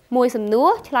មួយសំណួរ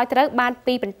ឆ្លើយត្រូវបាន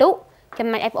2ពិន្ទុចំ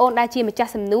ណែកឯបងប្អូនដែលជាម្ចា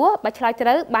ស់សំណួរបើឆ្លើយត្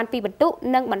រូវបាន2ពិន្ទុ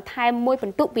និងបន្ថែម1ពិ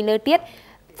ន្ទុពីលើទៀត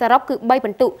សរុបគឺ3ពិ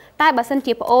ន្ទុតែបើសិន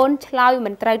ជាបងអូនឆ្លើយ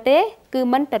មិនត្រូវទេគឺ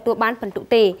មិនទទួលបានពិន្ទុ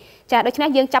ទេចាដូច្នេះ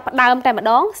យើងចាប់ផ្ដើមតែម្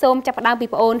ដងសូមចាប់ផ្ដើមពី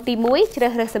បងអូនទី1ជ្រើ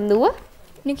សរើសសំណួរ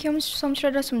នេះខ្ញុំសូមជ្រើ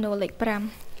សរើសសំណួរលេខ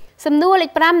5សំណួរលេ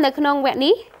ខ5នៅក្នុងវគ្គ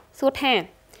នេះសួរថា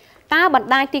តើបណ្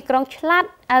ដាញទីក្រុងឆ្លាត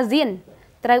អាស៊ាន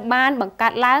ត្រូវបានបង្កើ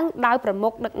តឡើងដោយប្រមុ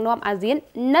ខដឹកនាំអាស៊ាន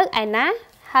នៅឯណា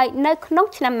ហើយនៅក្នុង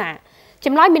ឆ្នាំណាច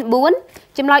ម្លើយមាន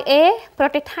4ចម្លើយ A ប្រ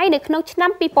ទេសថៃនៅក្នុងឆ្នាំ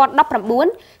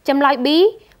2019ចម្លើយ B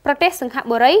ប្រទេសសិង្ហ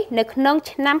បុរីនៅក្នុង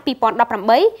ឆ្នាំ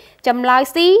2018ចម្លើយ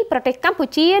C ប្រទេសកម្ពុ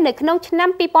ជានៅក្នុងឆ្នាំ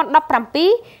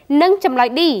2017និងចម្លើយ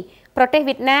D ប្រទេស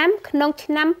វៀតណាមក្នុង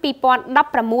ឆ្នាំ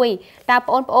2016តើ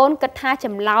បងប្អូនគិតថាច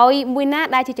ម្លើយមួយណា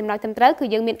ដែលជាចម្លើយត្រឹមត្រូវគឺ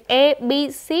យើងមាន A B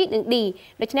C និង D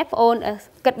ដូច្នេះបងប្អូន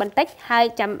គិតបន្តិចហើយ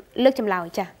ចាំលើកចម្លើយ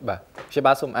ចា៎បាទខ្ញុំ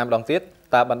បាទសូមអានម្ដងទៀត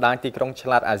តើបណ្ដាញទីក្រុងឆ្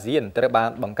លាតអាស៊ានត្រូវបាន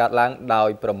បង្កើតឡើងដោយ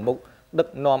ប្រមុខដឹក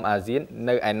នាំអាស៊ាន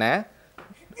នៅឯណា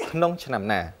ក្នុងឆ្នាំ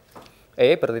ណា A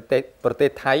ប្រទេស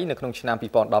ថៃនៅក្នុងឆ្នាំ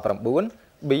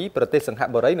2019 B ប្រទេសសិង្ហ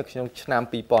បុរីនៅក្នុងឆ្នាំ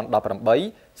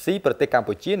2018 C ប្រទេសកម្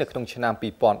ពុជានៅក្នុងឆ្នាំ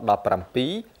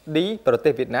2017 D ប្រទេ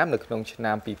សវៀតណាមនៅក្នុងឆ្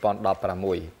នាំ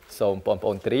2016សូមបងប្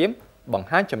អូនត្រៀមបង្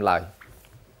ហាញចម្លើយ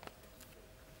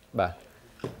បាទ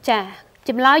ចា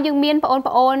ចម្លើយយើងមានបង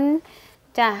ប្អូន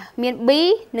ចាមាន B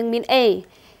និងមាន A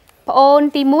បងអូន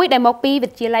ទី1ដែលមកពីវិ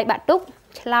ទ្យាល័យបាក់ទុក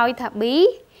ឆ្លើយថា B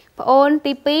បងអូន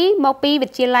ទី2មកពីវិ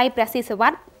ទ្យាល័យព្រះស៊ីសវ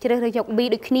ត្តជ្រើសរើសយក B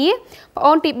ដូចគ្នាបង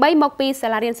អូនទី3មកពីសា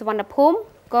លារៀនសវណ្ណភូមិ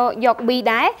ก็យក B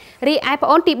ដែររីឯបង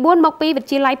អូនទី4មកពីវិទ្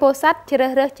យាល័យពោធិ៍សាត់ជ្រើ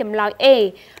សរើសចម្លើយ A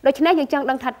ដូច្នេះយើងចង់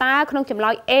ដឹងថាតើក្នុងចម្លើ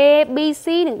យ A B C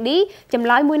និង D ចម្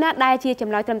លើយមួយណាដែលជាច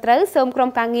ម្លើយត្រឹមត្រូវសូមក្រុម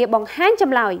ការងារបង្ហាញច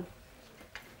ម្លើយ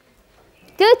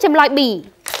គឺចម្លើយ B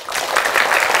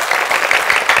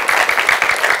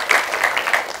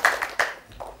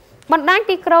បណ្ដាញ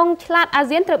ទីក្រុងឆ្លាតអា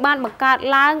ស៊ានត្រូវបានបង្កើត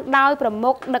ឡើងដោយប្រ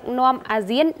មុខដឹកនាំអា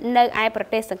ស៊ាននៅឯប្រ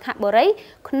ទេសសិង្ហបុរី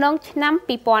ក្នុងឆ្នាំ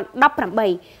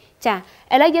2018ចា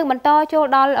ឥឡូវយើងបន្តចូល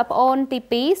ដល់បងអូនទី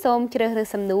2សូមជ្រើសរើស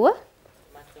សំណួរ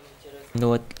សំ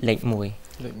ណួរលេខ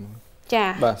1ចា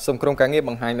បាទសូមក្រុមការងារ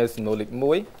បង្ហាញនៅសំណួរលេខ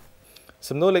1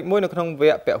សំណួរលេខ1នៅក្នុងវ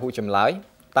គ្គពហុចម្លើយ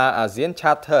តើអាស៊ាន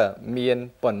Charter មាន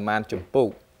ប៉ុន្មានជំពូក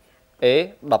A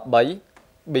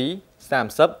 13 B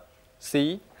 30 C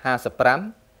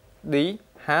 55 D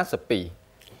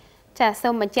 52ចាសូ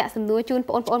មបញ្ជាក់សំណួរជូន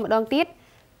បងប្អូនម្ដងទៀត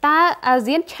តើអា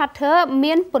ស៊ាន Charter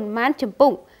មានប៉ុន្មានជំពូ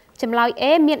កចម្លើយ A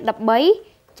មាន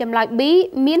13ចម្លើយ B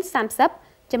មាន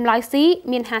30ចម្លើយ C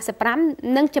មាន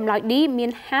55និងចម្លើយ D មា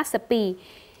ន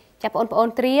52ចាបងប្អូន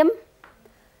ត្រៀម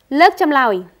លើកចម្លើ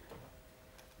យ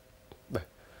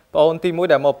បងអូនទី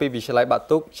1ដែលមកពីវិទ្យាល័យបាក់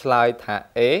ទុកឆ្លើយថា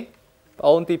A បង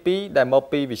អូនទី2ដែលមក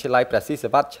ពីវិទ្យាល័យព្រះស៊ីស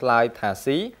វត្តឆ្លើយថា C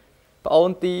បងអូ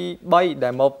នទី3ដែ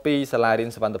លមកពីសាលារៀន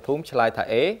សវណ្ណភូមិឆ្លើយថា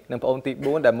A និងបងអូនទី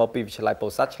4ដែលមកពីវិទ្យាល័យពោ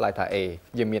ធិ៍សាត់ឆ្លើយថា A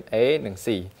យើងមាន A និង C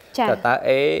តើ A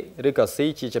ឬក៏ C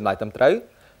ជាចម្លើយត្រឹមត្រូវ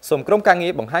សូមក្រុមការងា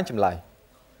របង្ហាញចម្លើយ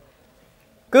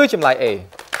គឺចម្លើយ A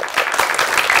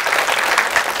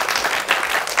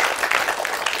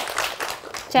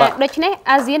ចាដូច្នេះ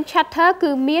អាស៊ាន Charter គឺ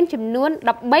មានចំនួន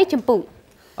13ជំពូក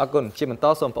អរគុណជាបន្ត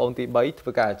សូមបងអូនទី3ធ្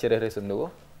វើការជ្រើសរើសសំណួរ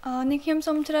នេះខ្ញុំ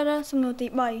សូមជ្រើសរើសសំណួរទី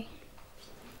3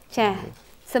ចា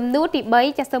សំណួរទី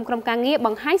3ចាសូមក្រុមការងារប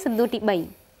ង្ហាញសំណួរទី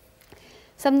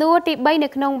3សំណួរទី3នៅ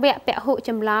ក្នុងវគ្គពហុច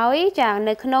ម្លើយចា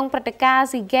នៅក្នុងព្រឹត្តិការណ៍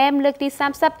SEA Games លើកទី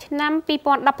30ឆ្នាំ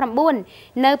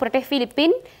2019នៅប្រទេសហ្វីលីពី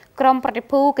នក្រុមប្រតិ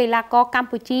ភូកីឡាករកម្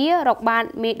ពុជារកបាន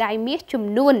មេដាយមាសចំ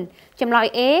នួនចម្លើយ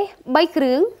A 3គ្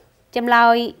រឿងចម្លើ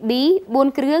យ B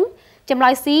 4គ្រឿងចម្លើ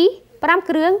យ C 5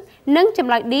គ្រឿងនិងច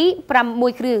ម្លើយ D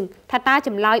 6គ្រឿងថាតើច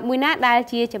ម្លើយមួយណាដែល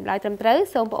ជាចម្លើយត្រឹមត្រូវ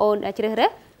សូមបងអូនជ្រើសរើ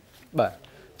សបាទ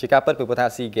ជាការពិតពីព្រោះថា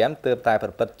SEA Games ទើបតែប្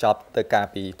រព្រឹត្តចប់ទៅកាល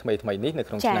ពីថ្មីនេះនៅ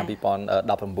ក្នុងឆ្នាំ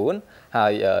2019ហើ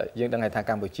យយើងដឹងថា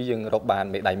កម្ពុជាយើងរកបាន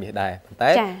មេដាយមាសដែរប៉ុន្តែ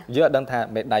យើងអត់ដឹងថា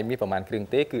មេដាយមាសប្រមាណគ្រឿង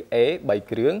ទេគឺ A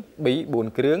 3គ្រឿង B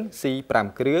 4គ្រឿង C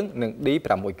 5គ្រឿងនិង D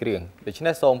 6គ្រឿងដូច្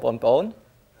នេះសូមបងប្អូន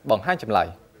បង្ហាញចម្លើយ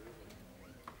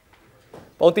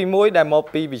បងអូនទី1ដែលមក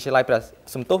ពីវិទ្យាល័យ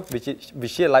សំទុះវិ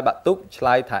ទ្យាល័យបាក់ទុកឆ្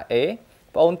លើយថា A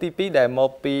បងអូនទី2ដែលមក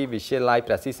ពីវិទ្យាល័យ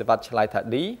ព្រះស៊ីសវត្តឆ្លើយថា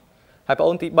D ហើយបង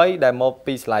អូនទី3ដែលមក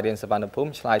ពីសាលារៀនសវណ្ណភូ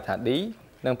មិឆ្លើយថា D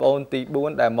និងបងអូនទី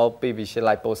4ដែលមកពីវិទ្យា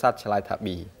ល័យពោធិ៍សាត់ឆ្លើយថា B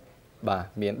បាទ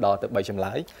មានដល់ទៅ3ចម្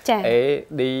លើយ A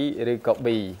D ឬក៏ B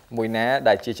មួយណា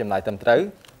ដែលជាចម្លើយត្រឹមត្រូវ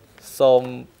សូម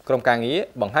ក្រុមការងារ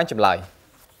បង្ហាញចម្លើយ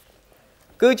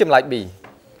គឺចម្លើយ B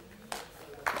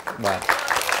បាទ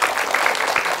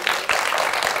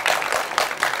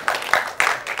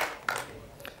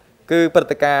គឺព្រឹ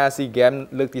ត្តិការណ៍ SEA Games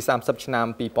លើកទី30ឆ្នាំ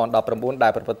2019ដែ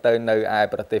លប្រព្រឹត្តទៅនៅឯ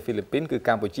ប្រទេសហ្វីលីពីនគឺក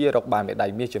ម្ពុជារកបានមេដាយ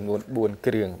មាសចំនួន4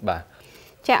គ្រឿងបាទ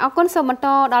ចាអរគុណសូមបន្ត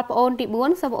ដល់បងអូនទី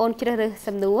4សូមបងអូនជ្រើសរើស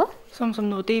សំណួរសូមសំ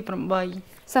ណួរទី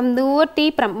8សំណួរទី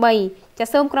8ចា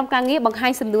សូមក្រុមការងារបង្ហា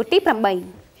ញសំណួរទី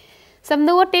8សំ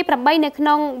ណួរទី8នៅក្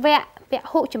នុងវគ្គព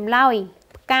ហុចម្លើយ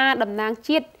ផ្កាតំណាង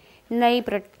ជាតិនៃ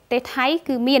ប្រទេសថៃ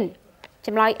គឺមានច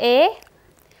ម្លើយ A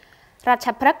រដ្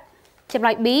ឋាភិបាលចម្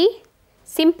លើយ B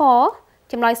Simple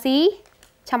ចម្លើយ C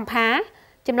ឆាំផា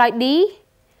ចម្លើយ D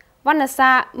វណ្ណ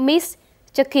សា Miss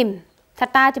Joaquim ថា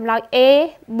តើចម្លើយ A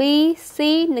B C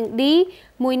និង D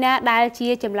មួយណាដែលជា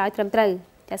ចម្លើយត្រឹមត្រូវ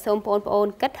ចាសូមបងប្អូន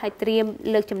គិតហើយត្រៀម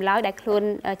លើកចម្លើយដែលខ្លួន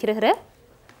ជ្រើសរើស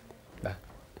បាទ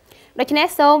ដូច្នេះ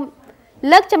សូម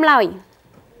លើកចម្លើយ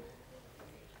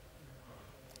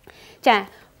ចា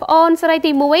បងអូនស្រី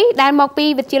ទី1ដែលមកពី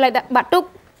វិទ្យាល័យបាក់ទុក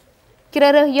ជ្រើ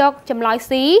សរើសយកចម្លើយ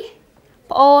C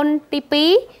ប្អូនទី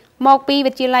2មកពី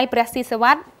វិទ្យាល័យព្រះស៊ីសវ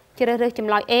ត្តជ្រើសរើសច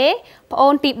ម្លើយ A ប្អូ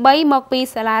នទី3មកពី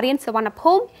សាលារៀនសវណ្ណ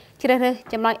ភូមិជ្រើសរើស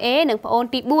ចម្លើយ A និងប្អូន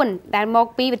ទី4ដែលមក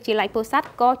ពីវិទ្យាល័យពោធិ៍សាត់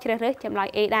ក៏ជ្រើសរើសចម្លើយ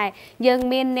A ដែរយើង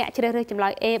មានអ្នកជ្រើសរើសចម្លើ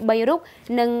យ A 3រូប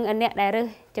និងអ្នកដែលរើស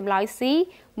ចម្លើយ C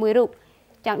 1រូប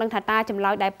ចង់ដឹងថាតើចម្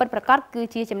លើយដែលពិតប្រាកដគឺ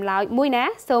ជាចម្លើយមួយណា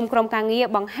សូមក្រុមការងារ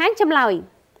បង្ហាញចម្លើយ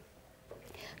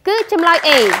គឺចម្លើយ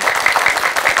A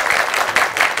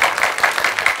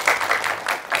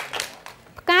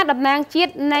តំណាងជា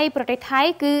តិនៃប្រទេសថៃ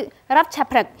គឺរដ្ឋា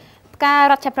ភិបាលផ្ការ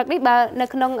ដ្ឋាភិបាលនេះបើនៅ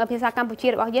ក្នុងភាសាកម្ពុជា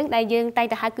របស់យើងដែលយើងតែង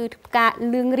តែហៅគឺផ្កា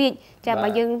លឿងរាជចាបើ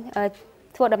យើង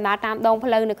ធ្វើដំណើរតាមដងផ្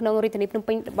លូវនៅក្នុងរាជធានីភ្នំ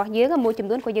ពេញរបស់យើងមួយចំ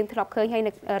នួនក៏យើងធ្លាប់ឃើញហើយ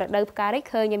នៅរដូវផ្កានេះ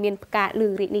ឃើញមានផ្កាលឺ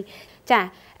រីកនេះចាឥ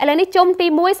ឡូវនេះជុំទី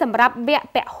1សម្រាប់វគ្គ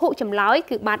ពហុចម្លើយ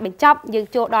គឺបានបញ្ចប់យើង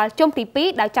ចូលដល់ជុំទី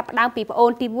2ដោយចាប់ផ្ដើមពីប្អូ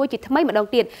នទី1ជាថ្មីម្ដង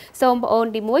ទៀតសូមប្អូន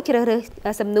ទី1ជ្រើសរើស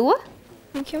សំណួរ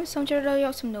ខ្ញុំសូមជ្រើសរើសយ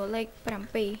កសំណួរលេខ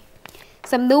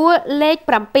7សំណួរលេខ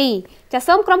7ចា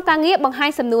សូមក្រុមការងារបង្ហាញ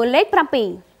សំណួរលេខ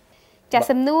7ចា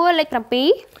សំណួរលេខ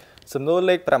7សំណួរ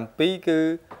លេខ7គឺ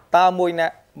តើ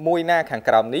មួយណាខាង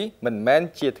ក្រោមនេះមិនមែន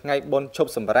ជាថ្ងៃបុណ្យឈ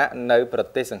ប់សម្រាកនៅប្រ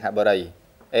ទេសសិង្ហបុរី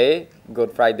A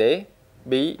Good Friday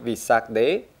B Vesak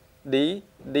Day D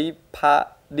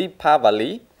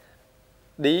Deepavali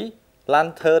D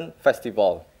Lantern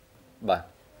Festival បា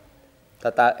ទ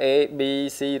តើ A B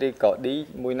C ឬក៏ D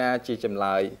មួយណាជាចម្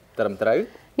លើយត្រឹមត្រូវ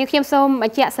នេះខ្ញុំសូមប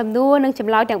ញ្ជាក់សំណួរនិងច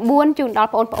ម្លើយទាំង4ជូនដ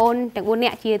ល់បងប្អូនទាំង4នា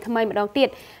ក់ជាថ្មីម្ដងទៀត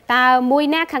តើមួយ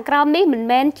ណាខាងក្រោមនេះមិន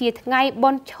មែនជាថ្ងៃបុ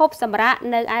ណ្យឈប់សម្រាក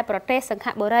នៅឯប្រទេសសិង្ហ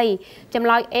បុរីចម្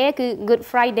លើយ A គឺ Good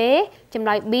Friday ចម្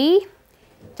លើយ B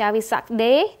ចា Vesak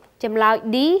Day ចម្លើយ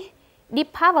D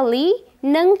Deepavali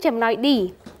និងចម្លើយ D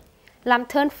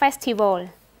Lantern Festival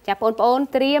ចាបងប្អូន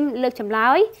ត្រៀមលើកចម្លើ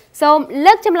យសូម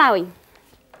លើកចម្លើយ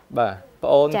បាទបង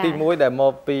អូនទី1ដែលម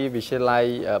កពីវិទ្យាល័យ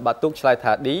បាត់ទុកឆ្លើយ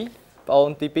ថា D បងអូ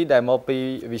នទី2ដែលមកពី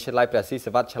វិទ្យាល័យព្រះស៊ីស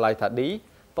វត្តឆ្លើយថា D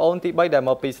បងអូនទី3ដែល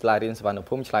មកពីសាលារៀនសវណ្ណ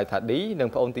ភូមិឆ្លើយថា D និង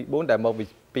បងអូនទី4ដែលមក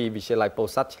ពីវិទ្យាល័យពោ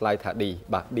ធិ៍សាត់ឆ្លើយថា D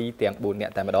បាទ D ទាំង4នា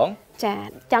ក់តែម្ដងចា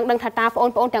ចង់ដឹងថាតើបង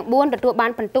ប្អូនទាំង4ទទួលបា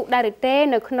នពិន្ទុដែរឬទេ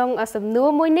នៅក្នុងសំណួរ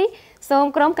មួយនេះសូម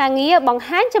ក្រុមការងារបង្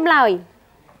ហាញចម្លើយ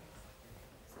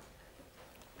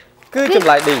គឺចម្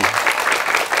លើយ D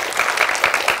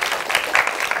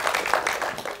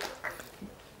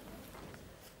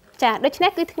ចាដូច្នេះ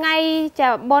គឺថ្ងៃចា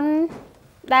បុណ្យ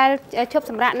ដែលឈប់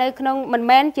សម្រាកនៅក្នុងមិន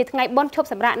មែនជាថ្ងៃបុណ្យឈប់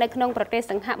សម្រាកនៅក្នុងប្រទេស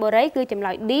សិង្ហបុរីគឺចម្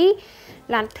លើយ D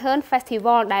Lantern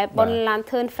Festival ដែលបុណ្យ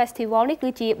Lantern Festival នេះគឺ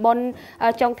ជាបុណ្យ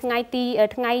ចុងថ្ងៃទី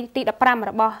15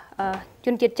របស់ជ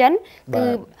នជាតិចិនគឺ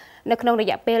នៅក្នុងរ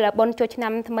យៈពេលបុណ្យចូលឆ្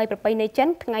នាំថ្មីប្រពៃណីចិន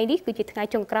ថ្ងៃនេះគឺជាថ្ងៃ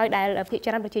ចុងក្រោយដែលភាគ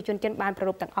ច្រើនប្រជាជនចិនបានប្រារ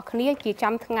ព្ធទាំងអស់គ្នាជា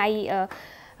ចំថ្ងៃ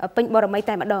ពេញបរមី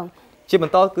តែម្ដងជាប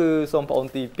ន្តគឺសូមបងអូន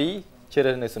ទី2ជ្រើស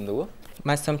រើសនៅសំណួរ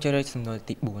បាទសូមជ្រើសរើសសំណួរ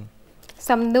ទី4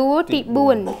សំណួរទី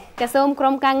4ចាសូមក្រុ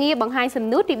មការងារបង្ហាញសំ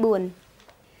ណួរទី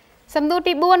4សំណួរ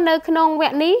ទី4នៅក្នុងវ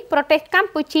គ្គនេះប្រទេសកម្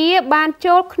ពុជាបាន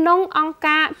ចូលក្នុងអង្គ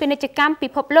ការពាណិជ្ជកម្មពិ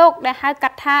ភពលោកដែលហៅកា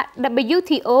ត់ថា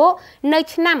WTO នៅ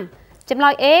ឆ្នាំចម្លើ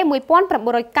យ A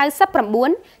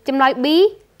 1999ចម្លើយ B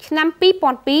ឆ្នាំ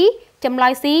2002ចម្លើ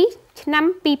យ C ឆ្នាំ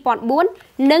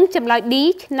2004និងចម្លើយ D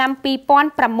ឆ្នាំ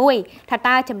2006ថា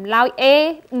តើចម្លើយ A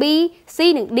B C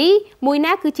និង D មួយ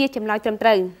ណាគឺជាចម្លើយត្រឹមត្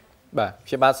រូវបាទ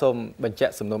ខ្ញុំបាទសូមបញ្ជា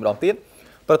ក់សំណួរម្ដងទៀត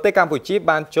ប្រទេសកម្ពុជា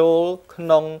បានចូលក្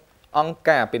នុងអង្គ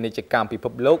ការពាណិជ្ជកម្មពិភ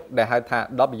ពលោកដែលហៅថា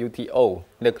WTO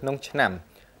នៅក្នុងឆ្នាំ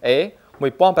A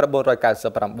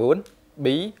 1999 B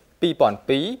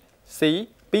 2002 C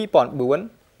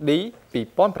 2004 D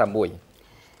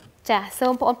 2006ចាសូ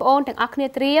មបងប្អូនទាំងអស់គ្នា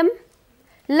ត្រៀម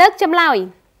លើកចម្លើយ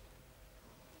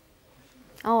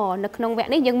អូនៅក្នុងវគ្គ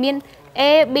នេះយើងមាន A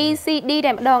B C D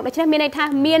តែម្ដងដូច្នេះមានន័យថា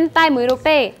មានតែមួយរូប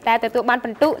ទេតែទទួលបានពិ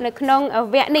ន្ទុនៅក្នុង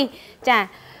វគ្គនេះចា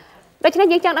ដូច្នេះ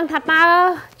យើងចង់ដឹងថាតើ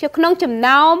ជាក្នុងចំ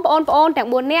ណោមបងប្អូនទាំង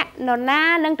4នាក់នរណា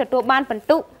នឹងទទួលបានពិន្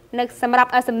ទុនៅសម្រាប់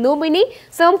សំណួរមួយនេះ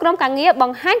សូមក្រុមការងារប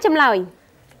ង្ហាញចម្លើយ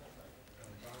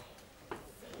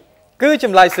គឺច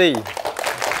ម្លើយ C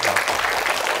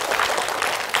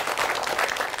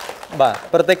បាទ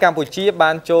ប្រទេសកម្ពុជា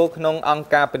បានចូលក្នុងអង្គ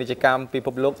ការពាណិជ្ជកម្មពិភ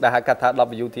ពលោកដែលហៅកាត់ថា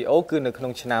WTO គឺនៅក្នុ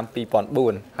ងឆ្នាំ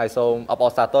2004ហើយសូមអបអ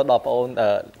រសាទរដល់បងប្អូន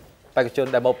បេក្ខជន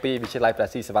ដែលមកពីវិទ្យាល័យព្រះ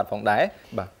ស៊ីសវត្តផងដែរ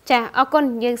បាទចាអរគុណ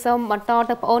យើងសូមបន្ត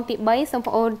ទៅបងប្អូនទី3សូមបង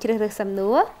ប្អូនជ្រើសរើសសំ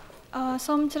ណួរ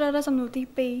សូមជ្រើសរើសសំណួរទី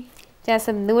2ចា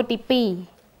សំណួរទី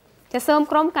2ចាសូម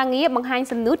ក្រុមការងារបង្ហាញ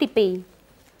សំណួរទី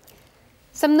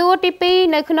2សំណួរទី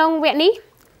2នៅក្នុងវគ្គនេះ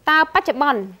តើបច្ចុប្ប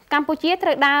ន្នកម្ពុជាត្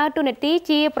រូវដើរតួនាទី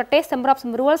ជាប្រទេសសម្របស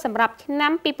ម្រួលសម្រាប់ឆ្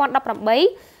នាំ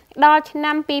2018ដល់ឆ្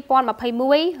នាំ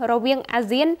2021រវាងអា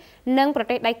ស៊ាននិងប្រ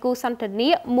ទេសដៃគូសន្តិនិ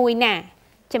កមួយណា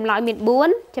ចម្លើយមាន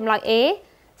4ចម្លើយ A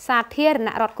សាធារណ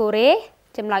រដ្ឋកូរ៉េ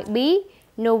ចម្លើយ B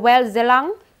នូវែលសេឡង់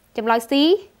ចម្លើយ C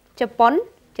ជប៉ុន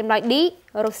ចម្លើយ D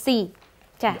រុស្ស៊ី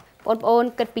ចាបងប្អូន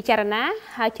គិតពិចារណា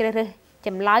ហើយជ្រើសរើសច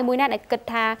ម្លើយមួយណាដែលគិត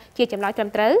ថាជាចម្លើយត្រឹម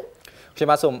ត្រូវខ្ញុំ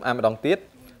បាទសូមអានម្ដងទៀត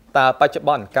តើបច្ចុប្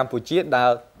បន្នកម្ពុជាដើរ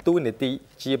តួនាទី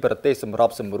ជាប្រទេសសម្រប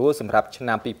សម្រួលសម្រាប់ឆ្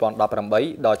នាំ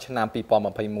2018ដល់ឆ្នាំ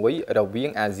2021រវាង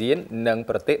អាស៊ាននិង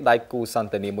ប្រទេសដៃគូស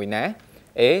ន្តិនិកមួយណា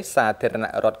A សាធារណ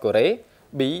រដ្ឋកូរ៉េ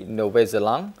B នូវែលសេឡ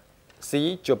ង់ C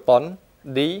ជប៉ុន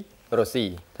D រុស្ស៊ី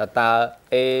ថាតើ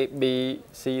A B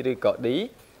C ឬក៏ D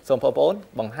សូមបងប្អូន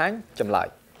បង្ហាញចម្លើយ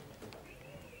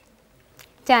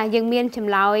ចាយើងមានច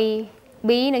ម្លើយ B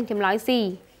និងចម្លើយ C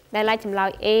ដែលឡាយចម្លើយ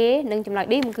A និងចម្លើយ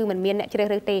D គឺមិនមានអ្នកជ្រើស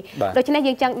រើសទេដូច្នេះ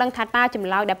យើងចង់ដឹងថាតើចម្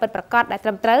លើយដែលពិតប្រាកដដែលត្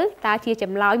រឹមត្រូវតើជាច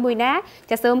ម្លើយមួយណា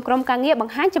ចាសូមក្រុមការងារប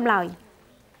ង្ហាញចម្លើយ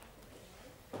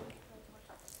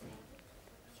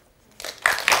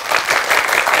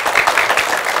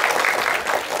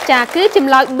ចាគឺច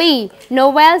ម្លើយ B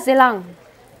Novel Zealand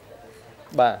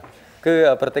បាទគឺ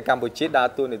ប្រទេសកម្ពុជាដើរ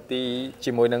តួនាទី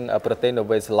ជាមួយនឹងប្រទេសនូ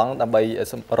វែលសេឡង់ដើម្បី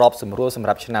រាប់សម្រួលសម្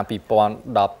រាប់ឆ្នាំ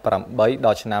2018ដ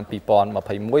ល់ឆ្នាំ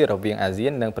2021រវាងអាស៊ា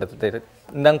ននិងប្រ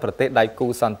ទេសដៃគូ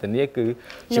សន្ទនាគឺ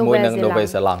ជាមួយនឹងនូវែល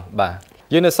សេឡង់បាទ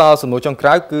យើងនៅសល់សំណួរចុងក្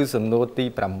រោយគឺសំណួរទី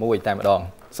6តែម្ដង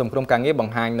សូមក្រុមការងារប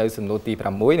ង្ហាញនៅសំណួរទី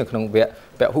6នៅក្នុងវគ្គ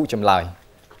ពហុចម្លើយ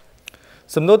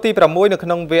សំណួរទី6នៅក្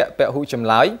នុងវគ្គពហុចម្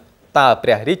លើយតើព្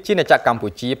រះរាជាណាចក្រកម្ពុ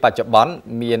ជាបច្ចុប្បន្ន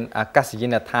មានអាកាសយា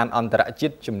នដ្ឋានអន្តរជា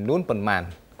តិចំនួនប៉ុន្មាន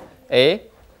A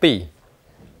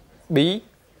 2 B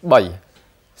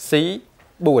 3 C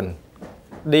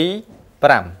 4 D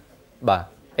 5បាទ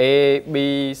A B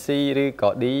C ឬក៏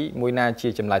D មួយណាជា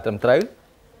ចម្លើយត្រឹមត្រូវ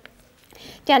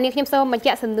ចានាងខ្ញុំសូមបញ្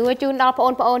ជាក់សំណួរជូនដល់ប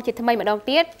ងប្អូនជាថ្មីម្ដង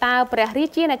ទៀតតើព្រះរា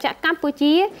ជាណាចក្រកម្ពុ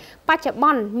ជាបច្ចុប្ប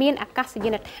ន្នមានអាកាសយា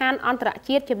នដ្ឋានអន្តរ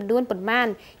ជាតិចំនួនប៉ុន្មាន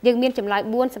យើងមានចម្លើយ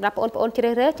4សម្រាប់បងប្អូនជ្រើ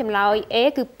សរើសចម្លើយ A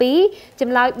គឺ2ច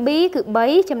ម្លើយ B គឺ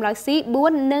3ចម្លើយ C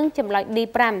 4និងចម្លើយ D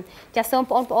 5ចាសូម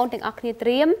បងប្អូនទាំងអស់គ្នាត្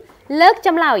រៀមលើកច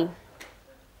ម្លើយ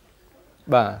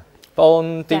បាទបងអូន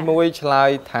ទី1ឆ្លើយ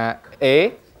ថា A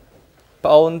ប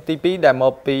ងអូនទី2ដែលម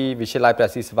កពីវិទ្យាល័យព្រះ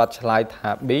ស៊ីសវត្តឆ្លើយ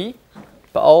ថា B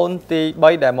ប្អូនទី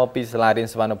3ដែលមកពីសាលារៀន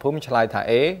សវណ្ណភូមិឆ្លើយថា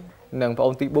A និងប្អូ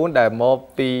នទី4ដែលមក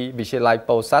ពីវិទ្យាល័យ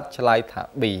ពោធិ៍សាត់ឆ្លើយថា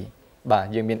B បាទ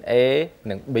យើងមាន A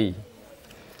និង B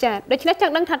ចាដូច្នេះច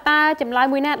ង់ដឹងថាតើចម្លើយ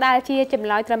មួយណាដែលជាចម្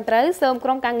លើយត្រឹមត្រូវសូមក្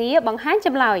រុមការងារបង្ហាញច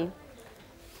ម្លើយ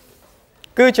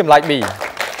គឺចម្លើយ B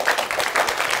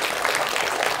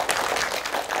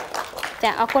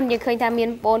ចាអរគុណយើងឃើញថាមាន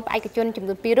បងប្អូនបេក្ខជនចំ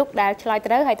នួន2រូបដែលឆ្លើយ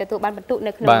ត្រូវហើយទទួលបានបន្ទុក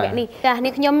នៅក្នុងវគ្គនេះចា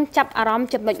នេះខ្ញុំចាប់អារម្មណ៍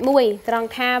ចំណុចមួយត្រង់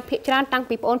ថាភាគច្រើនតាំង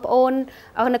ពីបងប្អូន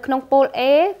នៅក្នុងពោល A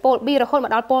ពោល B រហូតម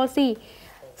កដល់ពោល C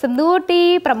សំណួរទី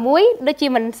6ដូចជា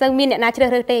មិនសូវមានអ្នកណាជ្រើស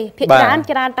រើសទេភាគច្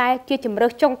រើនតែជាជំរើ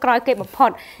សចុងក្រោយគេបំផុត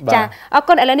ចាអរ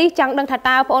គុណឥឡូវនេះចង់ដឹងថា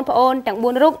តើបងប្អូនទាំង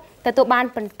4រូបទទួលបាន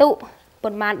បន្ទុក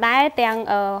ប៉ុន្មានដែរទាំង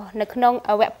នៅក្នុង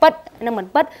វគ្គពិតនិងមិន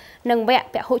ពិតនិងវគ្គ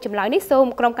ពហុចម្លើយនេះសូម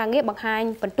ក្រុមការងារបង្ហាញ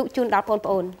បន្ទុកជូនដល់បងប្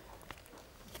អូន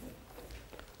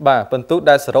បាទបន្ទុក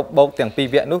ដែលសរុបបូកទាំងពីរ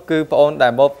វគ្គនោះគឺបងអូនដែ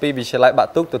លមកពីវិទ្យាល័យបា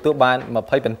ក់ទុកទទួលបាន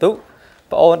20បន្ទុក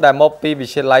បងអូនដែលមកពីវិ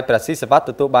ទ្យាល័យព្រះស៊ីសវត្ត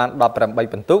ទទួលបាន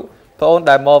18បន្ទុកបងអូន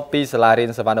ដែលមកពីសាលារៀ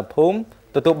នសវណ្ណភូមិ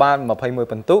ទទួលបាន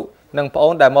21បន្ទុកនិងបងអូ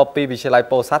នដែលមកពីវិទ្យាល័យ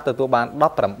ពោធិ៍សាត់ទទួលបាន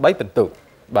18បន្ទុក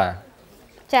បាទ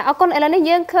ចាអរគុណឥឡូវនេះ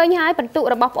យើងឃើញហើយបន្ទុក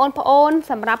របស់បងប្អូន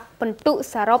សម្រាប់បន្ទុក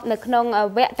សរុបនៅក្នុង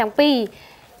វគ្គទាំងពីរ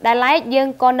ដែលឡែកយើង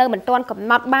ក៏នៅមិនទាន់កំ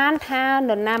ណត់បានថាន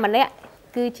រណាម្នាក់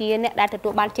គឺជាអ្នកដែលទទួ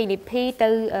លបានជ័យលាភីទៅ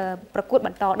ប្រកួតប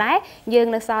ន្តដែរយើង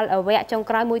នៅសល់វគ្គចុង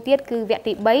ក្រោយមួយទៀតគឺវគ្គ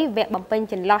ទី3វគ្គបំពេញ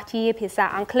ចន្លោះជាភាសា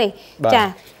អង់គ្លេសចា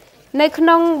នៅក្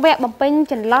នុងវគ្គបំពេញ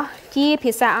ចន្លោះជា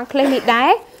ភាសាអង់គ្លេសនេះដែ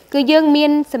រគឺយើងមា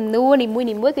នសំណួរនីមួ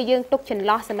យៗគឺយើងទុកចន្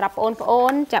លោះសម្រាប់បងប្អូ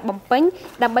នចាបំពេញ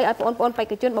ដើម្បីឲ្យបងប្អូនបេ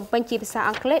ក្ខជនបំពេញជាភាសា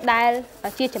អង់គ្លេសដែល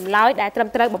ជាចម្លើយដែលត្រឹម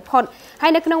ត្រូវបំផុតហើ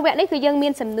យនៅក្នុងវគ្គនេះគឺយើងមា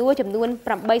នសំណួរចំនួន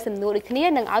8សំណួរដូចគ្នា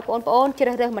នឹងឲ្យបងប្អូនជ្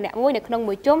រើសរើសម្នាក់មួយនៅក្នុង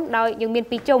មួយជុំដោយយើងមាន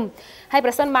2ជុំហើយប្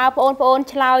រសិនបើបងប្អូន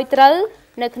ឆ្លើយត្រូវ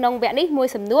នៅក្នុងវគ្គនេះមួយ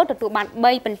សំណួរទទួលបាន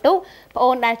3បន្ទុកបងអូ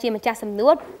នដែលជាម្ចាស់សំណួ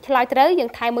រឆ្លើយត្រូវយើង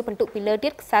ថែមមួយបន្ទុកពីលើទៀ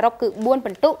តសរុបគឺ4ប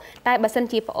ន្ទុកតែបើសិន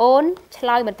ជាបងអូនឆ្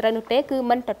លើយមិនត្រូវនោះទេគឺ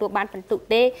មិនទទួលបានបន្ទុក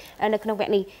ទេនៅក្នុងវគ្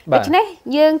គនេះដូច្នេះ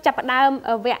យើងចាប់ផ្ដើម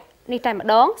វគ្គនេះតែម្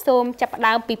ដងសូមចាប់ផ្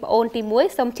ដើមពីបងអូនទី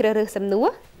1សូមជ្រើសរើសសំណួរ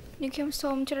នេះខ្ញុំ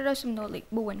សូមជ្រើសរើសសំណួរលេខ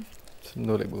4សំ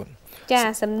ណួរលេខ4ចា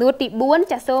សំណួរទី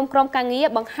4ចាសូមក្រុមការងារ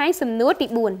បង្ហាញសំណួរទី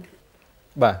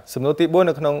4បាទសំណួរទី4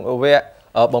នៅក្នុងវគ្គ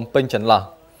បំពេញចន្លោះ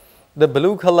The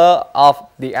blue color of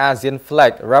the ASEAN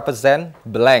flag represent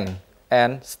blank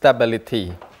and stability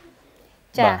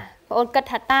ចាបងប្អូនគិត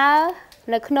ថាតើ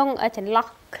នៅក្នុងចន្លោះ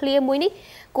ឃ្លាមួយនេះ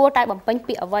គួរតែបំពេញ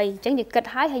ពាក្យអ្វីអញ្ចឹងយើងគិត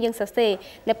ហើយយើងសរសេរ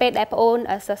នៅពេលដែលបងប្អូន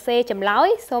សរសេរចម្លើយ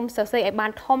សូមសរសេរឲ្យបា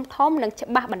នធំនិងច្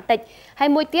បាស់បន្តិចហើយ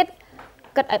មួយទៀត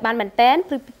គិតឲ្យបានមែនតែន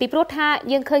ពីព្រោះថា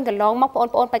យើងឃើញកន្លងមកបង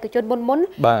ប្អូនបេក្ខជនមុន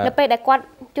នៅពេលដែលគាត់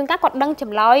ជួនកាលគាត់ដឹងច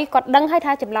ម្លើយគាត់ដឹងហើយ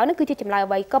ថាចម្លើយនេះគឺជាចម្លើយ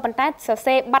អ្វីក៏ប៉ុន្តែសរ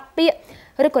សេរបាត់ពាក្យ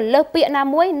ឬក៏លើសពាក្យណា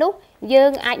មួយនោះយើ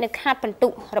ងអាចនឹងខាតបន្ទុ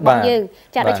ករបស់យើង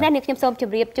ចាដូច្នេះនេះខ្ញុំសូមជ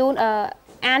ម្រាបជូន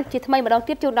អានជាថ្មីម្ដង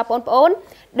ទៀតជូនដល់បងប្អូន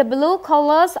The blue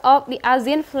colors of the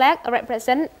ASEAN flag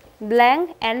represent blank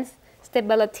and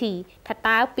stability ថា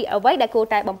តើពាក្យអ្វីដែលគួរ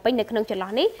តែបំពេញនៅក្នុងចន្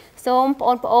លោះនេះសូមប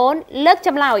ងប្អូនលើកច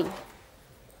ម្លើយ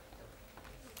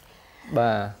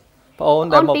បាទបងអូន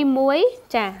ដែលមកទី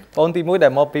1ចាបងអូនទី1ដែ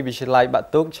លមកពីវិទ្យាល័យបាក់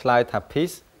ទុកឆ្លើយថា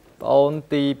peace ប្អូន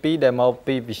ទី2ដែលមក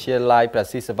ពីវិទ្យាល័យប្រ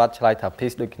សិទ្ធវត្តឆ្លើយថា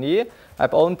peace ដូចគ្នាហើយ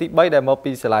ប្អូនទី3ដែលមក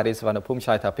ពីសាលារៀនសវណ្ណភូមិឆ្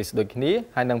លើយថា peace ដូចគ្នា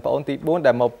ហើយនិងប្អូនទី4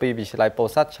ដែលមកពីវិទ្យាល័យពោ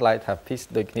ធិ៍សាត់ឆ្លើយថា peace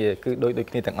ដូចគ្នាគឺដូច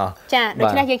គ្នាទាំងអស់ចាដូ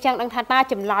ច្នេះយើងចង់ដឹងថាតើ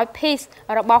ចម្លើយ peace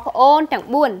របស់ប្អូនទាំង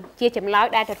4ជាចម្លើយ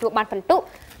ដែលទទួលបានពិន្ទុ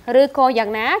ឬក៏យ៉ា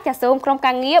ងណាចាសូមក្រុម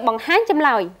ការងារបង្ហាញចម្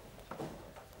លើយ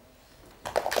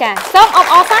ចាសូមអប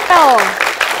អរសាទរ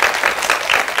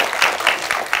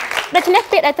ដូច្នេះ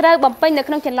ពាក្យដែលត្រូវបំពេញនៅ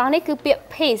ក្នុងចន្លោះនេះគឺពាក្យ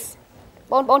peace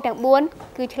បងប្អូនទាំង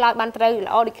4គឺឆ្លើយបានត្រូវ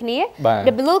ល្អដូចគ្នា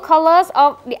The blue colors of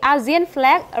the ASEAN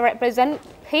flag represent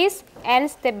peace and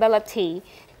stability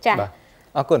ចា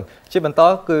អរគុណជាបន្ត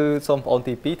គឺសូមបងប្អូន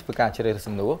ទី2ធ្វើការជ្រើសរើស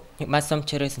សំណួរខ្ញុំបាទសូម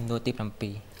ជ្រើសរើសសំណួរទី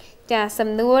7ចាសំ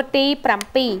ណួរទី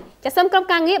7ចាសូមក្រុម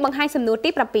ការងារបង្ហាញសំណួរទី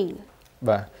7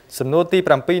បាទសំណួរទី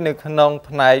7នៅក្នុង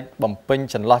ផ្នែកបំពេញ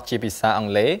ចន្លោះជាភាសាអង់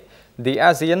គ្លេស The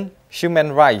ASEAN Human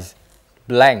Rights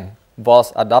blank was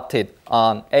adopted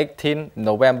on 18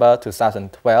 November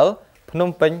 2012 ភ្នំ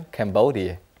ពេញ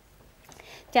Cambodia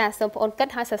ចាសូមបងប្អូនគិត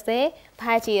ហើយសរសេរប្រ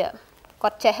ហែលជាគា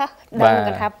ត់ចេះដឹង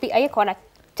គាត់ថាពីអីគ្រាន់តែ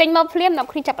ចេញមកភ្លាមដល់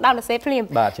ខ្ញុំចាប់ផ្ដើមសរសេរភ្លាម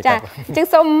ចាអញ្ចឹង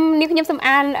សូមនេះខ្ញុំសូម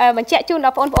អានបញ្ជាក់ជូនដ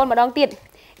ល់បងប្អូនម្ដងទៀត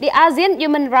The ASEAN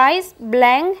Human Rights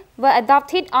blank were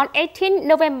adopted on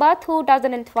 18 November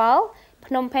 2012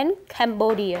 ភ្នំពេញ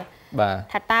Cambodia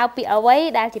ថាតើពាក្យអ្វី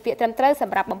ដែលជាពាក្យត្រឹមត្រូវស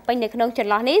ម្រាប់បំពេញនៅក្នុងចន្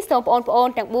លោះនេះសូមបងប្អូន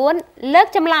ទាំង4លើក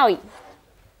ចម្លើយ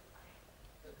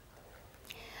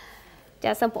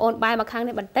ចាសូមបងប្អូនបែរមកខាង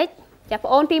នេះបន្តិចចាបង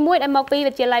ប្អូនទី1ដែលមកពី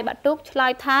វិទ្យាល័យបាក់ទុកឆ្លើ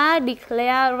យថា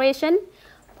declaration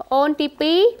បងប្អូនទី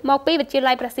2មកពីវិទ្យា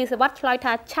ល័យព្រះស៊ីសវត្តឆ្លើយ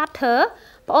ថា charter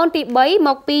បងប្អូនទី3ម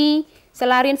កពីសា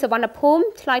លារៀនសវណ្ណភូមិ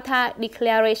ឆ្លើយថា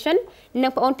declaration និ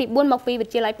ងបងប្អូនទី4មកពីវិ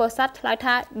ទ្យាល័យពោធិ៍សាត់ឆ្លើយ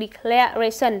ថា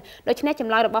declaration ដូច្នេះច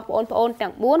ម្លើយរបស់បងប្អូនទាំ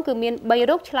ង4គឺមាន3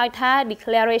រូបឆ្លើយថា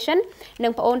declaration និ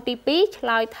ងបងប្អូនទី2ឆ្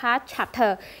លើយថា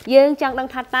charter យើងចង់ដឹង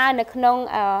ថាតើនៅក្នុង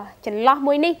ចន្លោះ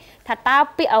មួយនេះថាតើ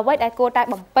ពាក្យអ្វីដែលគួរតែ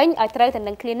បំពេញឲ្យត្រូវទៅ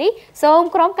នឹងឃ្លានេះសូម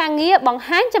ក្រុមការងារបង្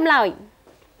ហាញចម្លើយ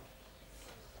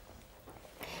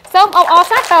សូមអបអរ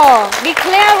សាទរ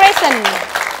declaration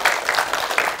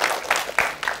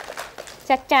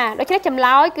ចាដូច្នេះចម្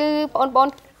លើយគឺបងប្អូន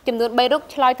ចំនួន3រូប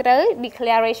ឆ្លើយត្រូវ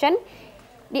declaration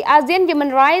The ASEAN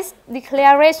Human Rights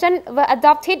Declaration were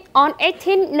adopted on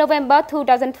 18 November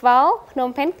 2012 ភ្នំ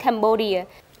ពេញ Cambodia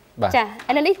ចា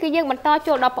ឥឡូវនេះគឺយើងបន្ត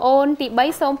ចូលដល់បងប្អូនទី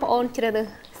3សូមបងប្អូនជ្រើសរើស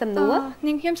សំណួរ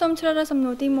នាងខ្ញុំសូមជ្រើសរើសសំ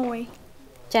ណួរទី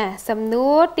1ចាសំណួ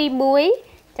រទី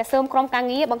1ចាសូមក្រុមការ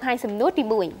ងារបង្ហាញសំណួរទី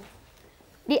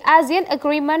1 The ASEAN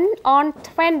Agreement on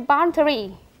Trade Boundary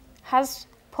has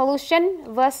pollution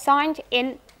was signed in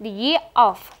the year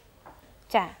of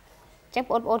ចាអញ្ចឹង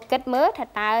បងប្អូនគិតមើលថា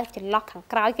តើចន្លោះខាង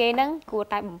ក្រោយគេហ្នឹងគួរ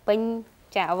តែបំពេញ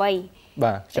ចាអ្វី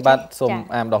បាទខ្ញុំបាទសូម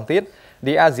អានម្ដងទៀត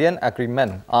The ASEAN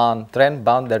Agreement on Trade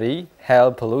Boundary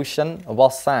Health Pollution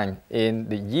was signed in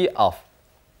the year of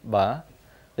បាទ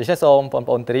ដូច្នេះសូមបង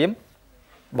ប្អូនត្រៀម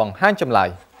បង្ហាញចម្លើយ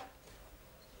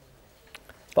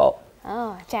បង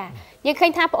ចាយើងឃើ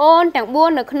ញថាបងប្អូនទាំង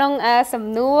4នៅក្នុងសំ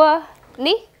ណួរ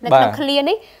នេះនៅក្នុងឃ្លា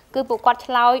នេះគឺពួកគាត់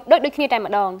ឆ្លើយដូចគ្នាតែ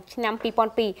ម្ដងឆ្នាំ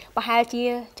2002ប្រហែលជា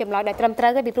ចម្លើយដែលត្រឹមត្រូ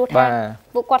វទេពីព្រោះថា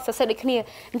ពួកគាត់សរសេរដូចគ្នា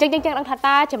អញ្ចឹងយើងចង់ដឹងថា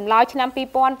តើចម្លើយឆ្នាំ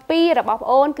2002របស់បងប្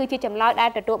អូនគឺជាចម្លើយដែល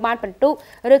ទទួលបានពិន្ទុ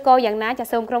ឬក៏យ៉ាងណាចា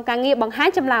សូមក្រុមការងារបង្ហាញ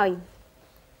ចម្លើយ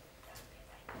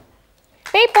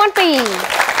2002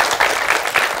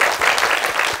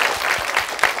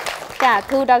ចា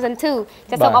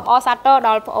2002ចាសូមអបអរសាទរដ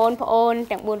ល់បងប្អូន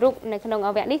ទាំង4រូបនៅក្នុងវ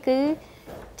គ្គនេះគឺ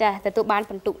ចាទទួលបាន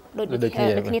ពិន្ទុដូច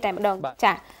គ្នាតែម្ដង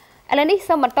ចាឥឡូវនេះ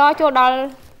សូមបន្តចូលដល់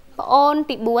បងអូន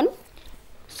ទី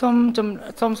4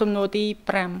សូមសំណួរទី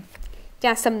5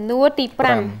ចាសំណួរទី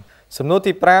5សំណួរ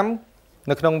ទី5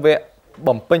នៅក្នុងវគ្គ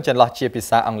បំពេញចន្លោះជាភា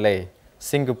សាអង់គ្លេស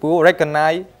Singapore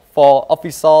recognized for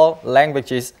official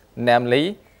languages namely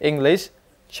English,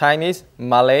 Chinese,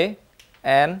 Malay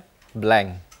and blank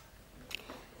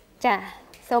ចា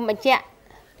សូមបញ្ជាក់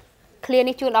ឃ្លា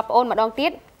នេះជូនដល់បងអូនម្ដងទៀ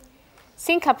ត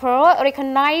Singapore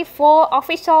recognized four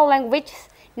official languages,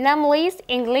 namely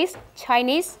English,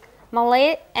 Chinese,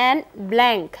 Malay, and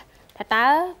blank. ថាតើ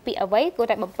ពាក្យអ្វីគួរ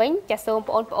តែបំពេញចាសសូម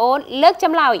បងប្អូនលើកច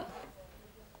ម្លើយ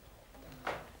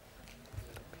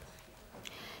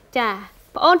ចា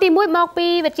បងអូនទី1មកពី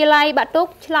វិទ្យាល័យបាក់ទុក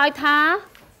ឆ្លើយថា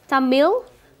Tamil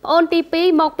បងអូនទី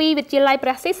2មកពីវិទ្យាល័យព្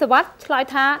រះស៊ីសវត្តឆ្លើយ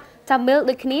ថា Tamil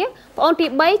ដូចគ្នាបងអូនទី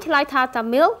3ឆ្លើយថា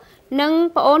Tamilនិង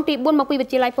បងអូនទី4មកពីវិ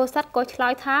ទ្យាល័យពោធិ៍សាត់ក៏ឆ្លើ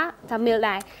យថា Tamil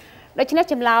ដែរដូច្នេះ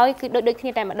ចម្លើយគឺដូចគ្នា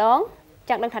តែម្ដង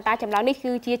ចង់ដឹងថាតើចម្លើយនេះ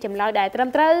គឺជាចម្លើយដែលត្រឹម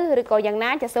ត្រូវឬក៏យ៉ាងណា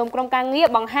ចាសសូមក្រុមការងារ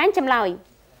បង្ហាញចម្លើយ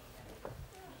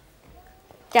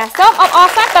ចាសសូមអបអរ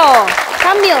សាទរ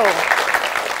Tamil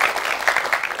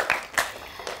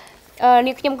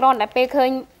នេះខ្ញុំគ្រាន់តែពេលឃើញ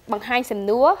បង្ហាញសំ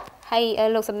ណួរ ហើយ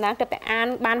លោកសំណាងទៅតែអាន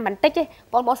បានបន្តិចទេ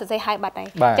បងសរសេរឲ្យបាត់ហើយ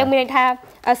អញ្ចឹងមានន័យថា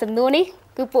សំណួរនេះ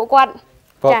គឺពួកគាត់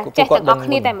ចាចេះទាំងអស់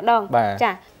គ្នាតែម្ដង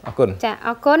ចាអរគុណចាអ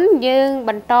រគុណយើង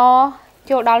បន្ត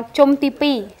ចូលដល់ជុំទី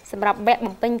2សម្រាប់វគ្គ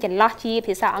បំពេញចន្លោះជា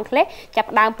ភាសាអង់គ្លេសចាប់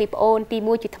ផ្ដើមពីប្អូនទី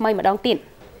1ជាថ្មីម្ដងទៀត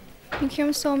ខ្ញុំ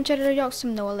សូមជ្រើសរើសយក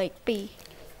សំណួរលេខ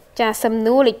2ចាសំ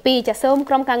ណួរលេខ2ចាសូម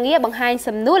ក្រុមការងារបង្ហាញ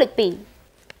សំណួរលេខ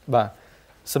2បាទ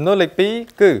សំណួរលេខ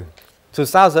2គឺ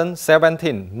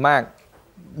2017 mark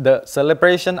the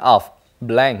celebration of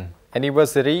blank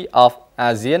anniversary of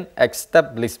ASEAN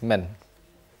establishment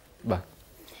បាទ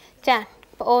ចា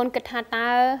បងអូនគិតថាតើ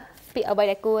ពាក្យអ្វី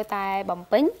ដែលគួរតែបំ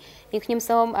ពេញនេះខ្ញុំ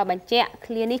សូមបញ្ជាក់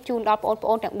ឃ្លានេះជូនដល់បងប្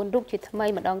អូនទាំង4រូបជាថ្មី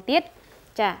ម្ដងទៀត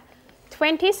ចា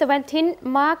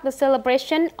2017 mark the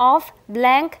celebration of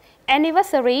blank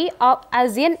anniversary of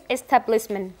ASEAN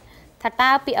establishment ថា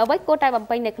តើពាក្យអ្វីគួរតែបំ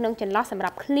ពេញនៅក្នុងចន្លោះសម្រា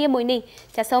ប់ឃ្លាមួយនេះ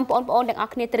ចាសូមបងប្អូនទាំងអ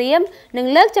ស់គ្នាត្រៀមនិង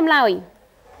លើកចម្លើយ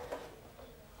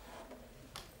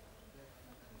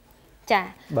ចា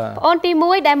បងប្អូនទី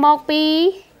1ដែលមកពី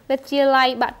វិទ្យាល័យ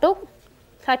បាក់ទុក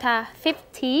ហៅថា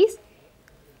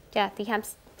50ចាទី50ប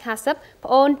ង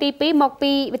ប្អូនទី2មក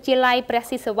ពីវិទ្យាល័យព្រះ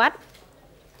ស៊ីសវត្ត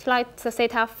ឆ្លើយសរសេរ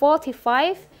ថា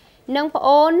45និងបងប្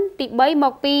អូនទី3ម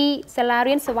កពីសាលា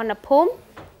រៀនសុវណ្ណភូមិ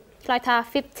ឆ្លើយថា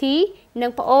50និ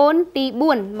ងបងប្អូនទី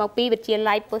4មកពីវិទ្យា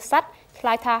ល័យពោធិ៍សាត់ឆ្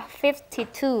លើយថា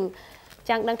52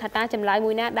ចង់ដឹងថាតើចម្លើយ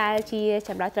មួយណាដែលជាច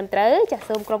ម្លើយត្រឹមត្រូវចាស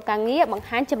សូមក្រុមការងារបង្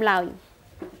ហាញចម្លើយ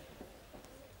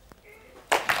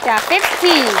ចា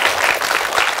50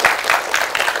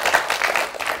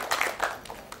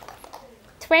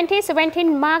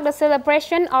 2017 marked the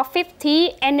celebration of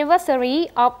 50 anniversary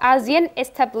of ASEAN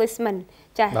establishment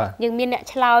ចាយើងមានអ្នក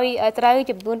ឆ្លើយត្រូវ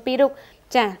ចំនួន2រូប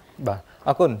ចាបាទ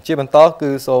អរគុណជាបន្តគឺ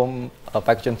សូម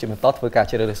បេក្ខជនជាបន្តធ្វើការ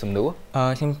ជ្រើសរើសសំណួរ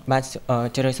ខ្ញុំបាទ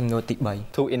ជ្រើសរើសសំណួរទី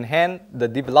3 To enhance the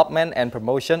development and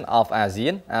promotion of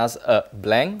ASEAN as a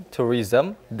blank tourism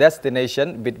destination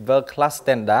with world-class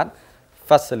standard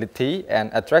facility and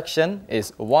attraction is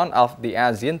one of the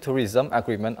ASEAN tourism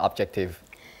agreement objective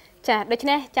ចាដូច្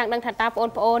នេះចង់ដឹងថាតើបង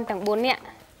ប្អូនទាំង4នាក់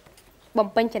បំ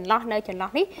ពេញចន្លោះនៅចន្លោះ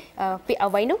នេះពាក្យ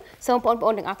អ្វីនោះសូមបងប្អូ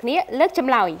នទាំងអស់គ្នាលើកច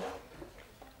ម្លើយ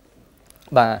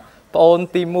បាទបងអូន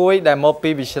ទី1ដែលមកពី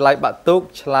វិទ្យាល័យបាក់ទុក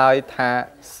ឆ្លើយថា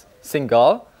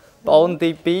single បងអូនទី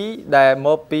2ដែលម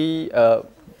កពី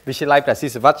វិទ្យាល័យព្រះស៊ី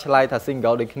សវត្តឆ្លើយថា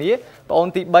single ដូចគ្នាបងអូន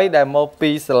ទី3ដែលមកពី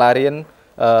សាលារៀន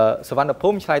សុវណ្ណភូ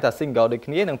មិឆ្លើយថា single ដូច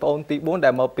គ្នានិងបងអូនទី4ដែ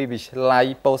លមកពីវិទ្យាល័យ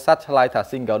ពោធិ៍សាត់ឆ្លើយថា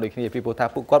single ដូចគ្នាពីព្រោះថា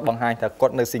ពួកគាត់បង្ហាញថាគា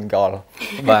ត់នៅ single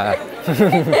បាទ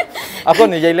អរគុណ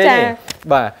និយាយលេងទេ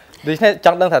បាទដូច្នេះច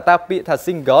ង់ដឹងថាតើពាក្យថា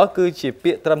single គឺជា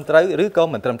ពាក្យត្រឹមត្រូវឬក៏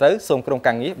មិនត្រឹមត្រូវសូមក្រុម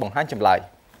ការងារបង្ហាញចម្លើយ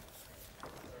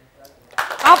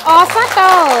អបអរសាទ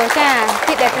រចា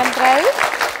ពាក្យដែលត្រឹមត្រូវ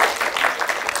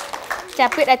ចា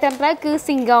ពាក្យដែលត្រឹមត្រូវគឺ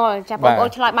single ចាបងប្អូន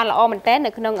ឆ្លើយបានល្អមែនទែន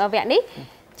នៅក្នុងវគ្គនេះ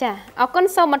ចាអរគុណ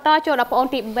សូមបន្តចូលដល់បងប្អូន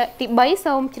ទី3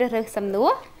សូមជ្រើសរើសសំណួរ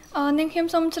នាងខ្ញុំ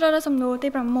សូមជ្រើសរើសសំណួរទី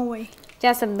6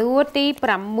ចាសំណួរទី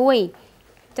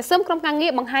6ចាសូមក្រុមការងា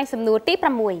របង្ហាញសំណួរទី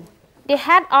6 The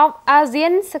head of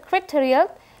ASEAN Secretariat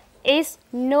is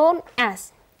known as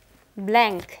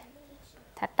blank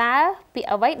ថាតើពាក្យ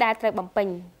អ្វីដែលត្រូវបំពេញ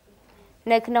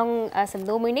នៅក្នុងសំ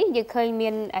ណួរមួយនេះយើងឃើញមា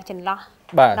នចន្លោះ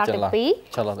ដល់ទី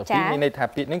2ចន្លោះទី2មានន័យថា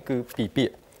ពាក្យហ្នឹងគឺពីរពា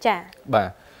ក្យចាបាទ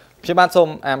ខ្ញុំបានសូម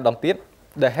អានម្ដងទៀត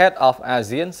The head of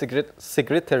ASEAN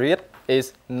Secretariat is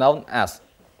known as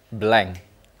blank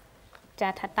ចា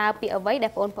ថាតើពាក្យអ្វីដែ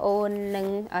លបងប្អូននឹង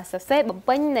សរសេរបំ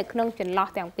ពេញនៅក្នុងចន្លោះ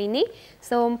ទាំងពីរនេះ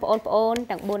សូមបងប្អូន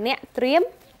ទាំង4នាក់ត្រៀម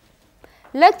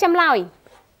លើកចម្លើយ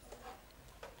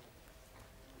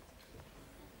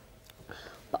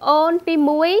បងអូនទី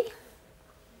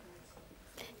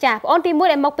1ចាបងអូនទី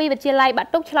1ដែលមកពីវិទ្យាល័យបា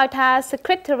ក់ទុកឆ្លើយថា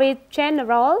Secretary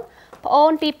General បងអូ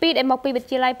នទី2ដែលមកពីវិទ្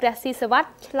យាល័យព្រះស៊ីសវត្ត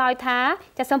ឆ្លើយថា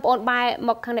ចាសូមបងអូនបែរម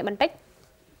កខាងនេះបន្តិច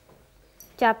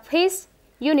ចា Peace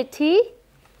Unity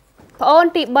បងអូន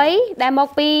ទី3ដែលមក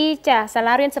ពីចាសា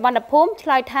លារៀនសុវណ្ណភូមិឆ្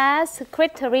លើយថា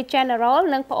Secretary General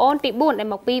និងបងអូនទី4ដែល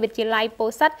មកពីវិទ្យាល័យពោ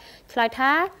ធិ៍សាត់ឆ្លើយ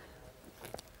ថា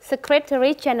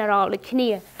Secretary General ដូចគ្នា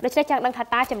ដូច្នេះចង់ដឹងថា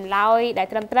តើចម្លើយដែល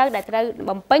ត្រឹមត្រូវដែលត្រូវ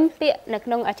បំពេញពាក្យនៅក្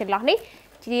នុងចន្លោះនេះ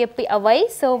ជាពាក្យអ្វី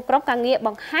សូមក្រុមការងារប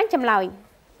ង្ហាញចម្លើយ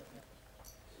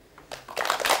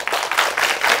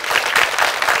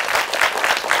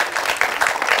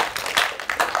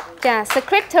ចា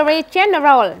Secretary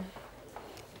General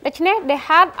ដូច្នេះ the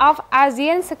head of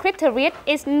ASEAN Secretariat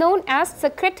is known as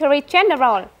Secretary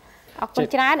General អរគុណ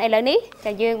ច្រើនឥឡូវនេះ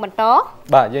ចាយើងបន្ត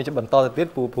បាទយើងจะបន្តទៅទៀត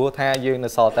ព្រោះថាយើងនៅ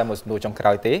សល់តែមួយសំណួរចុងក្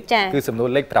រោយទេគឺសំណួរ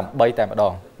លេខ8តែម្ដ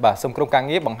ងបាទសូមក្រុមការ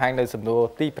ងារបង្ហាញនៅសំណួរ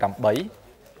ទី8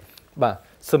បាទ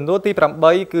សំណួរទី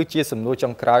8គឺជាសំណួរចុ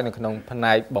ងក្រោយនៅក្នុងផ្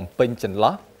នែកបំពេញចន្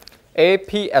លោះ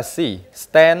APSC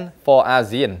stand for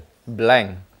ASEAN blank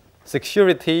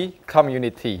security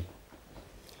community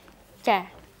ចា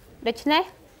ដូច្នេះ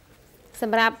ស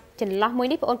ម្រាប់ចន្លោះមួយ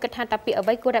នេះបងអូនគិតថាតើពាក្យអ្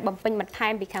វីគួរតែបំពេញបន្ថែ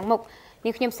មពីខាងមុខ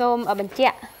នេះខ្ញុំសូមបញ្ជា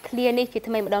ក់ clear នេះជា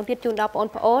ថ្មីម្ដងទៀតជូនដល់បង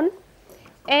ប្អូន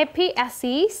APSC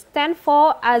stand for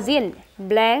ASEAN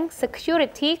blank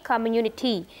security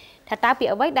community ថាតើពាក្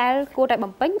យអ្វីដែលគួរតែ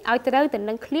បំពេញឲ្យត្រូវទៅ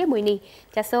នឹង clear មួយនេះ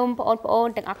ចាសូមបងប្អូន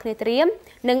ទាំងអស់គ្នាត្រៀម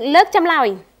និងលើកចម្លើយ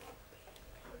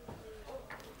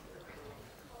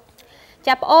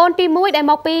ចាបងអូនទី1ដែល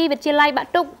មកពីវិទ្យាល័យបា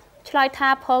ក់ទុកឆ្លើយថា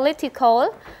political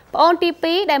បងអូនទី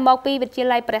2ដែលមកពីវិទ្យា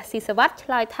ល័យព្រះស៊ីសវត្តឆ្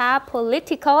លើយថា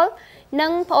political និ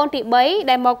ងបងអូនទី3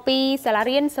ដែលមកពីសាលា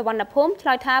រៀនសវណ្ណភូមិឆ្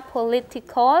លើយថា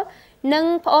political និង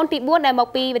បងអូនទី4ដែលមក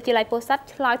ពីវិទ្យាល័យពោធិ៍សាត់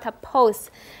ឆ្លើយថា post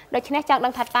ដូច្នេះចង់ដឹ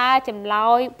ងថាតើចម្លើ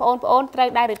យបងប្អូនត្រូវ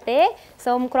ដែរឬទេ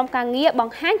សូមក្រុមការងារប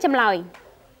ង្ហាញចម្លើយ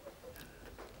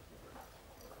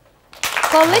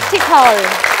political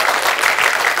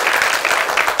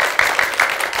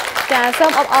ចាសូ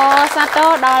មអបអរសាទរ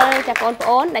ដល់ចាបងប្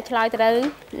អូនដែលឆ្លើយត្រូវ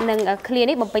នឹង clear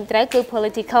នេះបំពេញត្រូវគឺ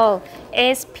political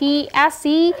ASPRC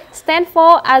stand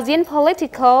for ASEAN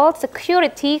Political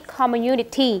Security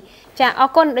Community ចាអរ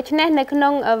គុណដូច្នេះនៅក្នុ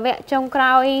ងវគ្គចុងក្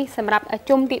រោយសម្រាប់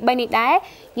ជុំទី3នេះដែរ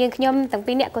យើងខ្ញុំទាំង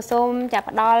ពីរអ្នកក៏សូមចា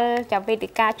ផ្ដល់ចាវេទិ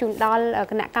កាជូនដល់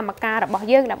គណៈកម្មការរបស់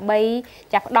យើងដើម្បី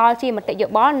ចាផ្ដល់ជាមតិយោ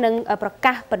បល់និងប្រ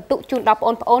កាសបន្ទុកជូនដល់ប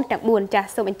ងប្អូនទាំង4ចា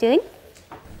សូមអញ្ជើញ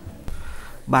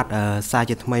បាទសារ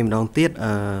ជាថ្មីម្ដងទៀត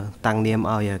តាំងនាម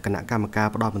ឲ្យគណៈកម្មការ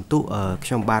ផ្ដល់បន្ទុកខ្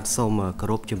ញុំបាទសូមគោ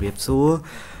រពជម្រាបសួរ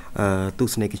ទ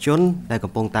ស្សនិកជនដែល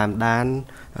កំពុងតាមដាន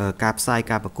ការផ្សាយ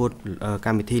ការប្រកួតក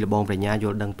ម្មវិធីលបងប្រាជ្ញាយ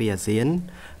ល់ដឹងពីអាស៊ាន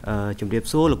ជម្រាប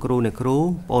សួរលោកគ្រូអ្នកគ្រូប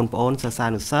ងប្អូនសិស្សា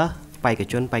នុសិស្សបេក្ខ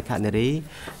ជនបេក្ខនារី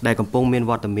ដែលកំពុងមាន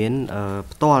វត្តមាន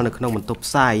ផ្ទាល់នៅក្នុងបន្ទប់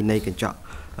ផ្សាយនៃកញ្ចក់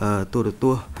ទូរទ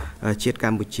ស្សន៍ជាតិក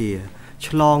ម្ពុជា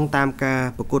ឆ្លងតាមការ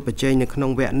ប្រកួតប្រជែងនៅក្នុង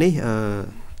វគ្គនេះ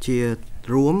ជា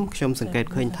រួមខ្ញុំសង្កេត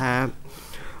ឃើញថា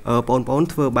បងប្អូន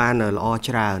ធ្វើបានល្អ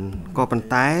ច្រើនក៏ប៉ុន្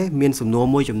តែមានសំណួរ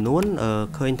មួយចំនួន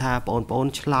ឃើញថាបងប្អូន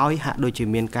ឆ្លើយហាក់ដូចជា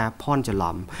មានការភ័ន្តច្រ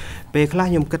ឡំពេលខ្លះ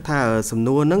ខ្ញុំគិតថាសំ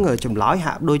ណួរហ្នឹងចម្លើយ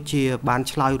ហាក់ដូចជាបាន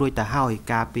ឆ្លើយរួចទៅហើយ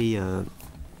កាលពី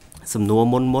សំណួរ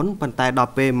មុនប៉ុន្តែដ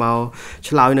ល់ពេលមក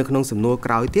ឆ្លើយនៅក្នុងសំណួរ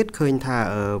ក្រោយទៀតឃើញថា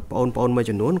បងប្អូនមួយ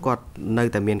ចំនួនគាត់នៅ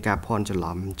តែមានការភ័ន្តច្រ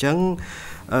ឡំអញ្ចឹង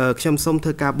ខ្ញុំសូមធ្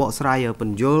វើការបកស្រាយប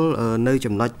ញ្យល់នៅ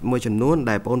ចំណុចមួយចំនួន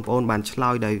ដែលបងប្អូនបានឆ្លើ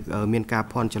យដោយមានការ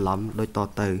ភ័ន្តច្រឡំដូចត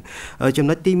ទៅចំ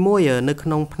ណុចទី1នៅក្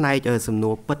នុងផ្នែកសំ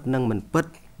ណួរពិតនិងមិនពិត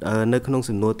នៅក្នុង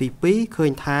សំណួរទី2ឃើ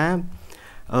ញថា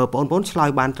បងប្អូនឆ្លើយ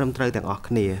បានត្រឹមត្រូវទាំងអស់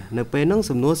គ្នានៅពេលហ្នឹង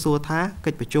សំណួរសួរថា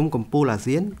កិច្ចប្រជុំកំពូលអា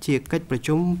ស៊ានជាកិច្ចប្រ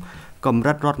ជុំកម្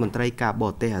រិតរដ្ឋមន្ត្រីការប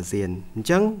រទេសអាស៊ានអញ្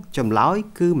ចឹងចម្លើយ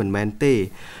គឺមិនមែនទេ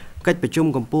កិច្ចប្រជុំ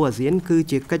កំពូលអាស៊ានគឺ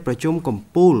ជាកិច្ចប្រជុំកំ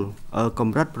ពូលក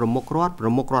ម្រិតប្រមុខរ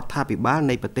ដ្ឋាភិបាល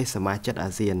នៃប្រទេសសមាជិកអា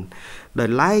ស៊ានដោយ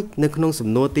ឡែកនៅក្នុងសំ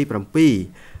ណួរទី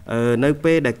7នៅ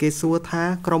ពេលដែលគេសួរថា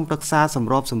ក្រុមប្រឹក្សាស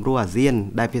ម្របសម្រួលអាស៊ាន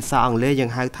ដែលភាសាអង់គ្លេសយើ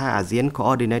ងហៅថា ASEAN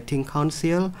Coordinating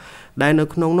Council ដែលនៅ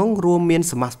ក្នុងនោះរួមមាន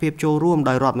សមាជិកចូលរួម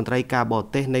ដោយរដ្ឋមន្ត្រីការបរ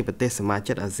ទេសនៃប្រទេសសមា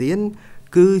ជិកអាស៊ាន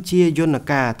គឺជាយន្ត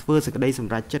ការធ្វើសេចក្តីស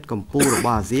ម្រេចចិត្តកម្ពុជារប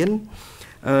ស់អាស៊ាន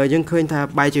យើងឃើញថា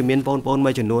បែរជាមានបងប្អូន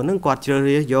មួយចំនួនហ្នឹងគាត់ជ្រើស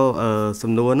រើសយក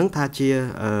សំណួរហ្នឹងថាជា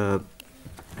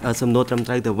សំណួរត្រឹម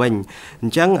ត្រូវទៅវិញអ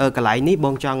ញ្ចឹងកន្លែងនេះប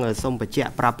ងចង់សូមបញ្ជា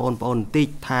ក់ប្រាប់បងប្អូនបន្តិច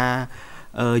ថា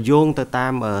យោងទៅតា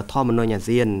មធម្មនុញ្ញអា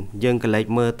ស៊ានយើងក៏លេច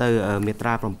មើលទៅមាត្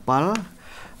រា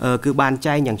7គឺបាន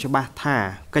ចែងយ៉ាងច្បាស់ថា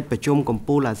កិច្ចប្រជុំកំ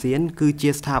ពូលអាស៊ានគឺជា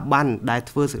ស្ថាប័នដែល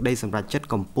ធ្វើសេចក្តីសម្រេចចិត្ត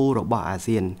កំពូលរបស់អា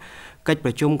ស៊ានកិច្ចប្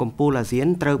រជុំកំពូលអាស៊ាន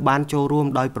ត្រូវបានចូលរួម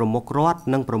ដោយប្រមុខរដ្ឋ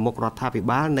និងប្រមុខរដ្ឋាភិ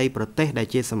បាលនៃប្រទេសដែល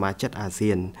ជាសមាជិកអា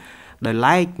ស៊ានដោយ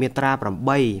ឡែកមាត្រា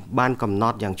8បានកំណ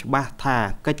ត់យ៉ាងច្បាស់ថា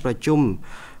កិច្ចប្រជុំ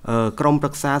ក្រុមប្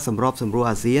រឹក្សាសម្របសម្រួល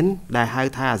អាស៊ានដែលហៅ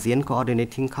ថា ASEAN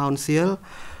Coordinating Council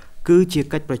គឺជា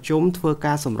កិច្ចប្រជុំធ្វើ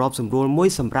ការសម្របសម្រួលមួយ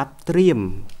សម្រាប់ត្រៀម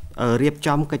រៀប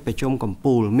ចំកិច្ចប្រជុំកំ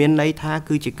ពូលមានន័យថា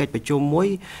គឺជាកិច្ចប្រជុំមួយ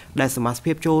ដែលសមា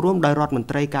ជិកចូលរួមដោយរដ្ឋមន្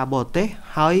ត្រីការបរទេស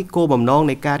ហើយគោលបំណង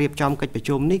នៃការរៀបចំកិច្ចប្រ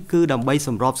ជុំនេះគឺដើម្បីស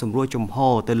ម្របសម្រួលជំហ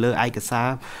រទៅលើឯកសារ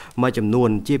មួយចំនួន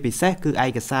ជាពិសេសគឺឯ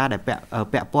កសារដែល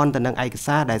ពាក់ព័ន្ធទៅនឹងឯក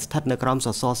សារដែលស្ថិតនៅក្រោមស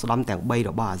សរស្តម្ភទាំង3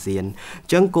របស់អាស៊ានអ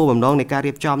ញ្ចឹងគោលបំណងនៃការ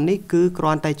រៀបចំនេះគឺគ្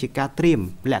រាន់តែជាការត្រៀម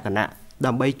លក្ខណៈ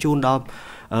ដើម្បីជូនដល់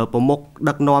ប្រមុខ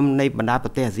ដឹកនាំនៃបណ្ដាប្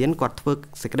រទេសអាស៊ានគាត់ធ្វើ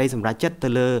សេចក្តីសម្រេចចិត្តទៅ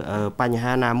លើបញ្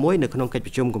ហាណាមួយនៅក្នុងកិច្ច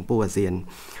ប្រជុំកំពូលអាស៊ាន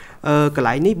កន្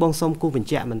លែងនេះបងសូមគូបញ្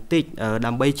ជាក់បន្តិច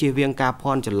ដើម្បីជៀសវាងការ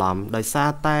ភ័ន្តច្រឡំដោយសារ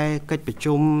តែកិច្ចប្រ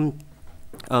ជុំ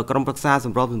ក្រុមប្រឹក្សាស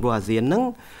ម្របសម្រួលអាស៊ានហ្នឹង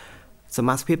ស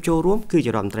មាជិកចូលរួមគឺ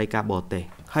ជារដ្ឋមន្ត្រីការបរទេស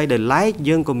ហើយដែលឡែក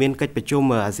យើងក៏មានកិច្ចប្រជុំ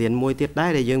អាស៊ានមួយទៀតដែរ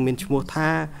ដែលយើងមានឈ្មោះថា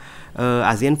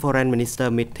ASEAN Foreign Minister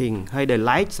Meeting ហើយដែល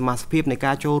ឡែកសមាជិកភាពនៃ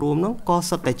ការចូលរួមនោះក៏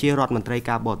សុទ្ធតែជារដ្ឋមន្ត្រី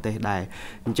ការបរទេសដែរ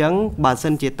អញ្ចឹងបើសិ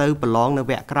នជាទៅប្រឡងនៅ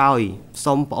វគ្គក្រោយ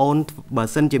សូមបងអូនបើ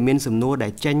សិនជាមានសំណួរដែ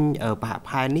លចេញបហ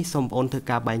ផែននេះសូមបងអូនធ្វើ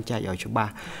ការបែងចែកឲ្យច្បា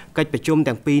ស់កិច្ចប្រជុំ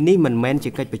ទាំងពីរនេះមិនមែនជា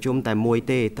កិច្ចប្រជុំតែមួយ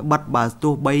ទេត្បិតបើ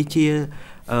ទោះបីជា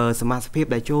សមាជិកភាព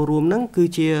ដែលចូលរួមហ្នឹងគឺ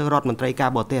ជារដ្ឋមន្ត្រីការ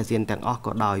បរទេសអាស៊ានទាំងអស់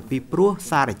ក៏ដោយពីព្រោះ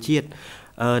សារជាតិ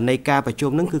នៃការប្រជុំ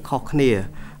ហ្នឹងគឺខុសគ្នា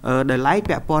ដែលឡែក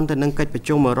ពាក់ព័ន្ធទៅនឹងកិច្ចប្រ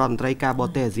ជុំរដ្ឋមន្ត្រីការបរ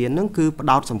ទេសអាស៊ានហ្នឹងគឺផ្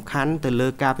ដោតសំខាន់ទៅលើ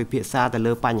ការពិភាក្សាទៅ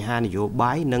លើបញ្ហានយោ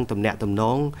បាយនិងទំនាក់ទំន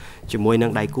ងជាមួយនឹ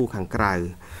ងដៃគូខាងក្រៅ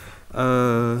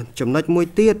ចំណុចមួយ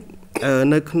ទៀត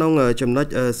នៅក្នុងចំណុច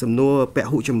សំណួរព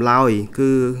ហុចម្លើយគឺ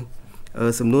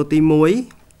សំណួរទី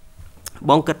1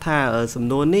បងគិតថាសំ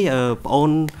ណួរនេះបងអូ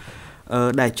ន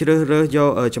ដែលជ្រើសរើសយក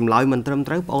ចម្លើយមិនត្រឹម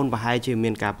ត្រូវបងអូនប្រហែលជាមា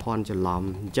នការភ័ន្តច្រឡំ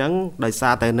អញ្ចឹងដោយសា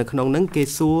រតែនៅក្នុងហ្នឹងគេ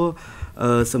សួរ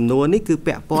សំណួរនេះគឺ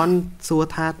ពាក់ព័ន្ធសួរ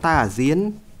ថាតើអាស៊ាន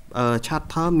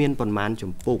charter មានប៉ុន្មានច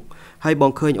ម្ពុះហើយប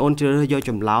ងឃើញអូនជ្រើសរើសយក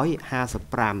ចម្លើយ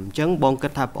55អញ្ចឹងបងគិ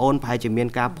តថាបងអូនប្រហែលជាមាន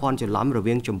ការភ័ន្តច្រឡំរ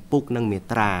វាងចម្ពុះនិងមា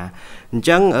ត្រាអញ្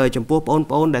ចឹងចំពោះបង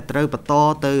ប្អូនដែលត្រូវបន្ត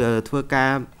ទៅធ្វើកា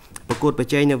រប្រកួតប្រ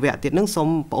ជែងនៅវគ្គទៀតហ្នឹងសូម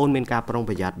បងអូនមានការប្រុង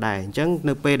ប្រយ័ត្នដែរអញ្ចឹង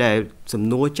នៅពេលដែលសំ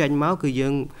ណួរចេញមកគឺយើ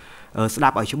ងស្ដា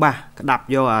ប់ឲ្យច្បាស់ក្តាប់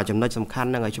យកចំណុចសំខាន់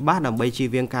ហ្នឹងឲ្យច្បាស់ដើម្បីជៀស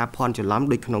វាងការភ័ន្តច្រឡំ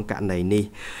ដូចក្នុងករណីនេះ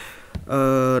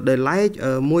ដែលឡែក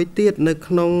មួយទៀតនៅ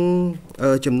ក្នុង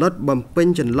ចំណុចបំពេញ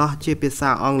ចន្លោះជាភាសា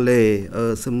អង់គ្លេស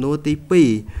សំណួរទី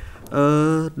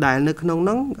2ដែលនៅក្នុងហ្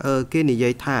នឹងគេនិយា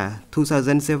យថា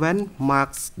2007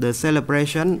 marks the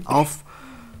celebration of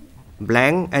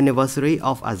blank anniversary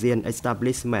of ASEAN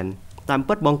establishment តាម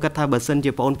ពិតបងគិតថាបើសិន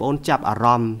ជាបងប្អូនចាប់អារ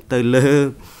ម្មណ៍ទៅលើ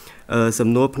សំ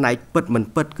ណួរផ្នែកពិតមិន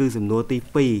ពិតគឺសំណួរទី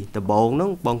2ដំបូងហ្នឹង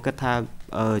បងគិតថា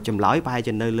ចម្លើយប្រហែល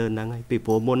ជានៅលើហ្នឹងហើយពីព្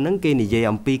រោះមុនហ្នឹងគេនិយាយ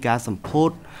អំពីការសម្ពោធ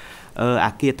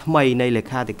អាគារថ្មីនៃលេ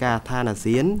ខាធិការដ្ឋានអា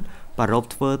ស៊ានប្រារព្ធ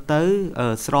ធ្វើទៅ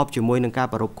ស្របជាមួយនឹងការ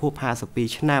ប្រារព្ធខួប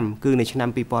52ឆ្នាំគឺនៅឆ្នាំ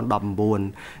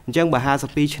2019អញ្ចឹងបើ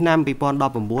52ឆ្នាំ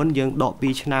2019យើងដក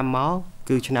2ឆ្នាំមក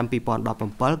គឺឆ្នាំ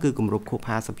2017គឺគម្រប់ខួប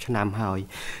50ឆ្នាំហើយអ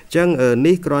ញ្ចឹង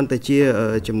នេះគ្រាន់តែជា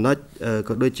ចំណុច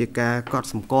ក៏ដូចជាការកត់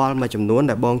សម្គាល់មួយចំនួន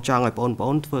ដែលបងចង់ឲ្យបងប្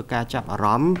អូនធ្វើការចាប់អារ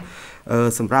ម្មណ៍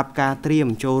សម្រាប់ការត្រៀម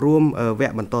ចូលរួមវ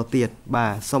គ្គបន្តទៀតបា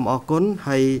ទសូមអរគុណ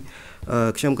ហើយ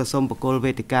ខ្ញុំក៏សូមបកគល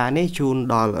វេទិកានេះជូន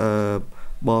ដល់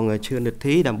បងឈឿននិទ្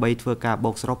ធីដើម្បីធ្វើការ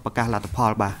បូកសរុបប្រកាសលទ្ធផ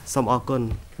លបាទសូមអរគុណ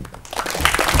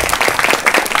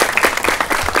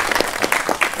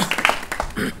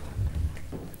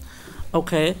អូ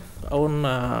ខេអូន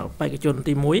បេក្ខជន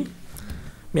ទី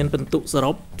1មានពិន្ទុស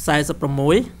រុប46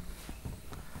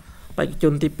បេក្ខជ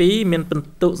នទី2មានពិន្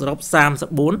ទុសរុប34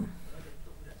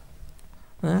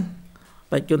ណា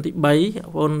បេក្ខជនទី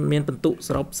3អូនមានពិន្ទុស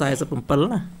រុប47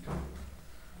ណា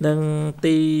និង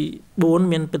ទី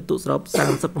4មានពិន្ទុសរុប37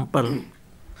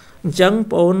អញ្ចឹង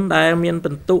បងអូនដែលមាន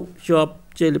ពិន្ទុជាប់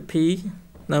ជ័យលាភី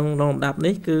ក្នុងលំដាប់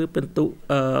នេះគឺពិន្ទុ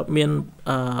មាន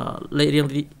លេខរៀង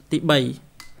ទី3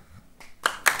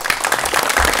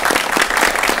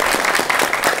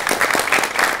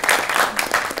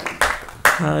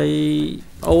ហើយ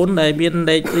អូនដែលមាន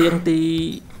លេខរៀងទី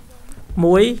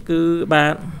1គឺបា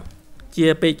ទជា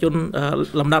បេក្ខជន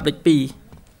លំដាប់លេខ2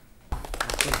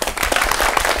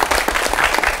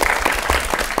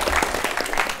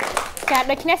ចា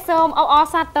ដូច្នេះសូមអបអរ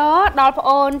សាទរដល់ប្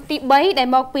អូនទី3ដែល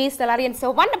មកពីសាលារៀនសុ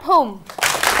វណ្ណភូមិ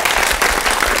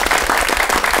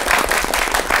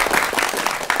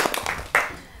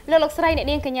លោកស្រីអ្នក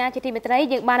នាងកញ្ញាជាទីមេត្រី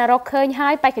យើងបានរកឃើញហើ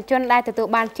យបេក្ខជនដែលទទួល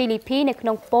បានជ័យលាភីនៅក្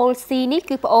នុងប៉ូល C នេះ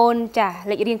គឺប្អូនចា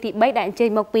លេខរៀងទី3ដែលអញ្ជើញ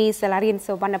មកពីសាលារៀន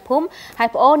សុវណ្ណភូមិហើយ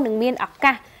ប្អូននឹងមានឱ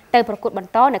កាសទៅប្រកួតប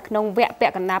ន្តនៅក្នុងវគ្គពា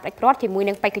ក់កណ្ដាលផ្ដាច់ព្រាត់ជាមួយ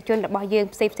នឹងបេក្ខជនរបស់យើង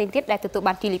ផ្សេងទៀតដែលទទួល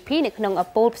បានជ័យលាភីនៅក្នុង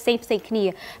ប៉ូលផ្សេងគ្នា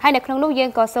ហើយនៅក្នុងនោះយើង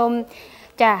ក៏សូម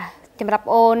ចាសម្រាប់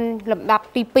ប្អូនលំដាប់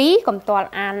ទី2កុំទាន់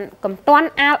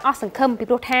អាលអស់សង្ឃឹមពី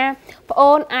ព្រោះថាប្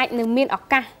អូនអាចនឹងមានឱ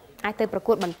កាសអាចទៅប្រ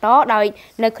កួតបន្តដោយ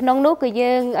នៅក្នុងនោះគឺ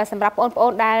យើងសម្រាប់បងប្អូ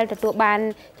នដែលទទួលបាន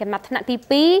ចំណាត់ថ្នាក់ទី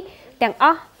2ទាំងអ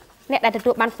ស់អ្នកដែលទ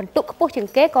ទួលបានពិន្ទុខ្ពស់ជាង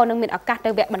គេក៏នឹងមានឱកាសទៅ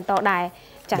វគ្គបន្តដែរ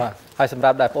ចា៎បាទហើយសម្រា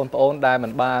ប់ដែលបងប្អូនដែលមិ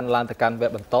នបានឡើងទៅកាន់វគ្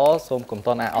គបន្តសូមកុំត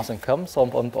ន់អស់សង្ឃឹមសូម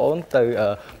បងប្អូនទៅ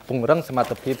ពង្រឹងសមត្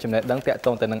ថភាពចំណេះដឹងទាក់ទ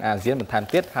ងទៅនឹងអាស៊ានបន្ថែម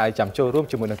ទៀតហើយចាំចូលរួម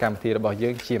ជាមួយនឹងកម្មវិធីរបស់យើ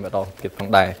ងជាម្ដងទៀតផង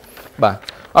ដែរបាទ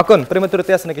អរគុណប្រិមត្តទូរ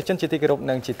ទស្សនិកជនជាទីគោរព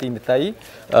និងជាទីមេត្រី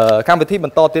កម្មវិធីប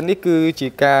ន្តទៀតនេះគឺជា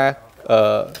ការ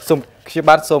សូមខ្ញុំ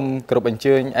បាទសូមគោរពអញ្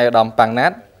ជើញអាយដាមប៉ាងណា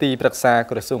តទីប្រឹក្សា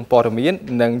ក្រសួងព័ត៌មាន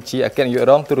និងជាអគ្គនាយក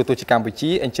រងទូរទស្សន៍កម្ពុជា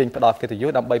អញ្ជើញផ្ដល់កិត្តិយស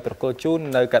ដើម្បីប្រគល់ជូន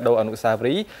នៅកាដូអនុស្សាវ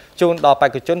រីយ៍ជូនដល់បេ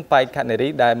ក្ខជនបេក្ខនារី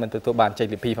ដែលមិនទទួលបានជ័យ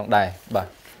លាភីផងដែរបាទ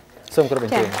សូមគោរពអ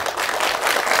ញ្ជើញ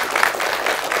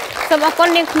សូមអរគុណ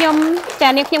នាងខ្ញុំចា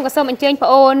នាងខ្ញុំក៏សូមអញ្ជើញបង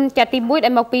អូនចាទី1ដែ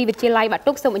លមកពីវិទ្យាល័យបាក់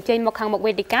ទុកសូមអញ្ជើញមកខាងមុខ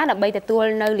វេទិកាដើម្បីទទួល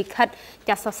នៅលិខិត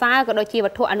ចាសរសើរក៏ដូចជាវ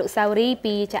ត្ថុអនុស្សាវរីយ៍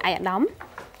ពីចាឯកឧត្តម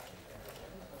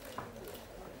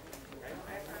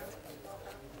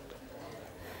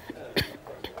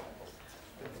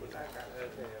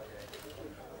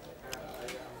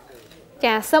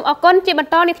ចាសូមអរគុណជាបន្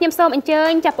តនេះខ្ញុំសូមអញ្ជើ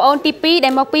ញចាបងអូនទី2ដែ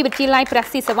លមកពីវិទ្យាល័យព្រះ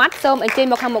ស៊ីសវ័តសូមអញ្ជើញ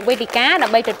មកខាងមុខវេទិកាដើ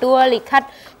ម្បីទទួលលិខិត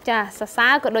ចាសរសើ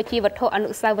រក៏ដូចជាវត្ថុអនុ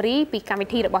ស្សាវរីយ៍ពីកម្មវិ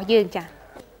ធីរបស់យើងចា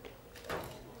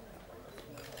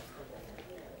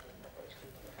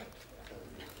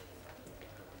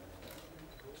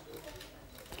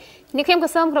នេះខ្ញុំក៏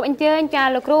សូមគោរពអញ្ជើញចា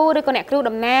លោកគ្រូឬក៏អ្នកគ្រូ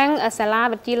តំណាងសាលា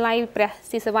វិទ្យាល័យព្រះ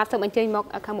ស៊ីសវ័តសូមអញ្ជើញមក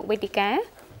ខាងមុខវេទិកា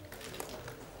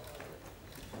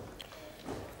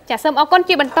ចាសូមអរគុណ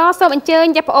ជាបន្តសូមអញ្ជើញ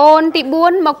ចាបងអូនទី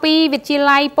4មកពីវិទ្យា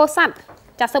ល័យពោធិ៍សាត់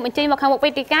ចាសូមអញ្ជើញមកខាងមុខវេ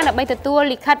ទិកាដើម្បីទទួល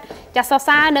លិខិតចាសរ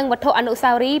សើរនិងវត្ថុអនុស្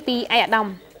សាវរីយ៍ពីឯកឧត្តម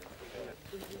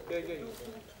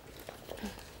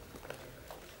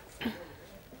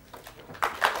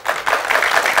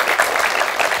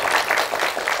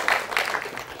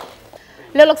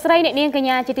លោកស្រីអ្នកនាងកញ្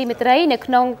ញាជាទីមេត្រីនៅ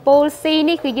ក្នុងពូល C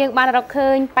នេះគឺយើងបានរកឃើ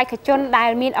ញបេក្ខជនដែល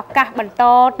មានឱកាសបន្ត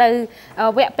ទៅ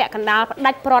វគ្គពាក់កណ្ដាលផ្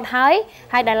ដាច់ព្រាត់ហើយ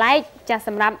ដែលឡែកចាស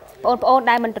ម្រាប់បងប្អូន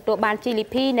ដែលមិនទទួលបាន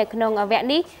GLP នៅក្នុងវគ្គ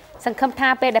នេះសង្ឃឹមថា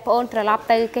ពេលដែលបងប្អូនត្រឡប់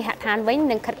ទៅគេហដ្ឋានវិញ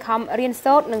នឹងខិតខំរៀន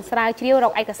សូត្រនិងស្រាវជ្រាវរ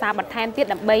កឯកសារបន្ថែមទៀត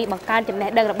ដើម្បីបង្កើនចំណេះ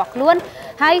ដឹងរបស់ខ្លួន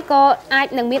ហើយក៏អាច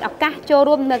នឹងមានឱកាសចូល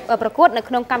រួមនៅប្រកួតនៅ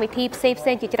ក្នុងកម្មវិធីផ្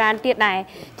សេងជាច្រើនទៀតដែរ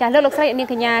ចាលោកស្រីនាង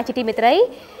កញ្ញាជាទីមេត្រី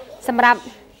សម្រាប់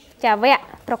ចាវគ្គ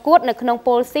ប្រកួតនៅក្នុង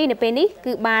ពូល C នៅពេលនេះ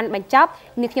គឺបានបញ្ចប់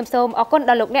នេះខ្ញុំសូមអរគុណ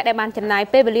ដល់លោកអ្នកដែលបានចំណាយ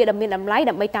ពេលវេលាដ៏មានតម្លៃ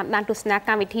ដើម្បីតាមដានទស្សនាក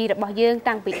ម្មវិធីរបស់យើង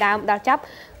តាំងពីដើមដល់ចប់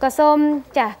ក៏សូម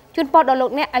ចាជូនពរដល់លោ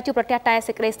កអ្នកឲ្យជួបប្រទះតែ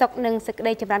សេចក្តីសុខនិងសេចក្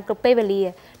តីចម្រើនគ្រប់ពេលវេលា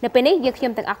នៅពេលនេះយើងខ្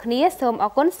ញុំទាំងអស់គ្នាសូមអ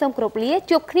រគុណសូមគោរពលា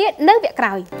ជួបគ្នានៅវគ្គក្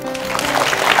រោយ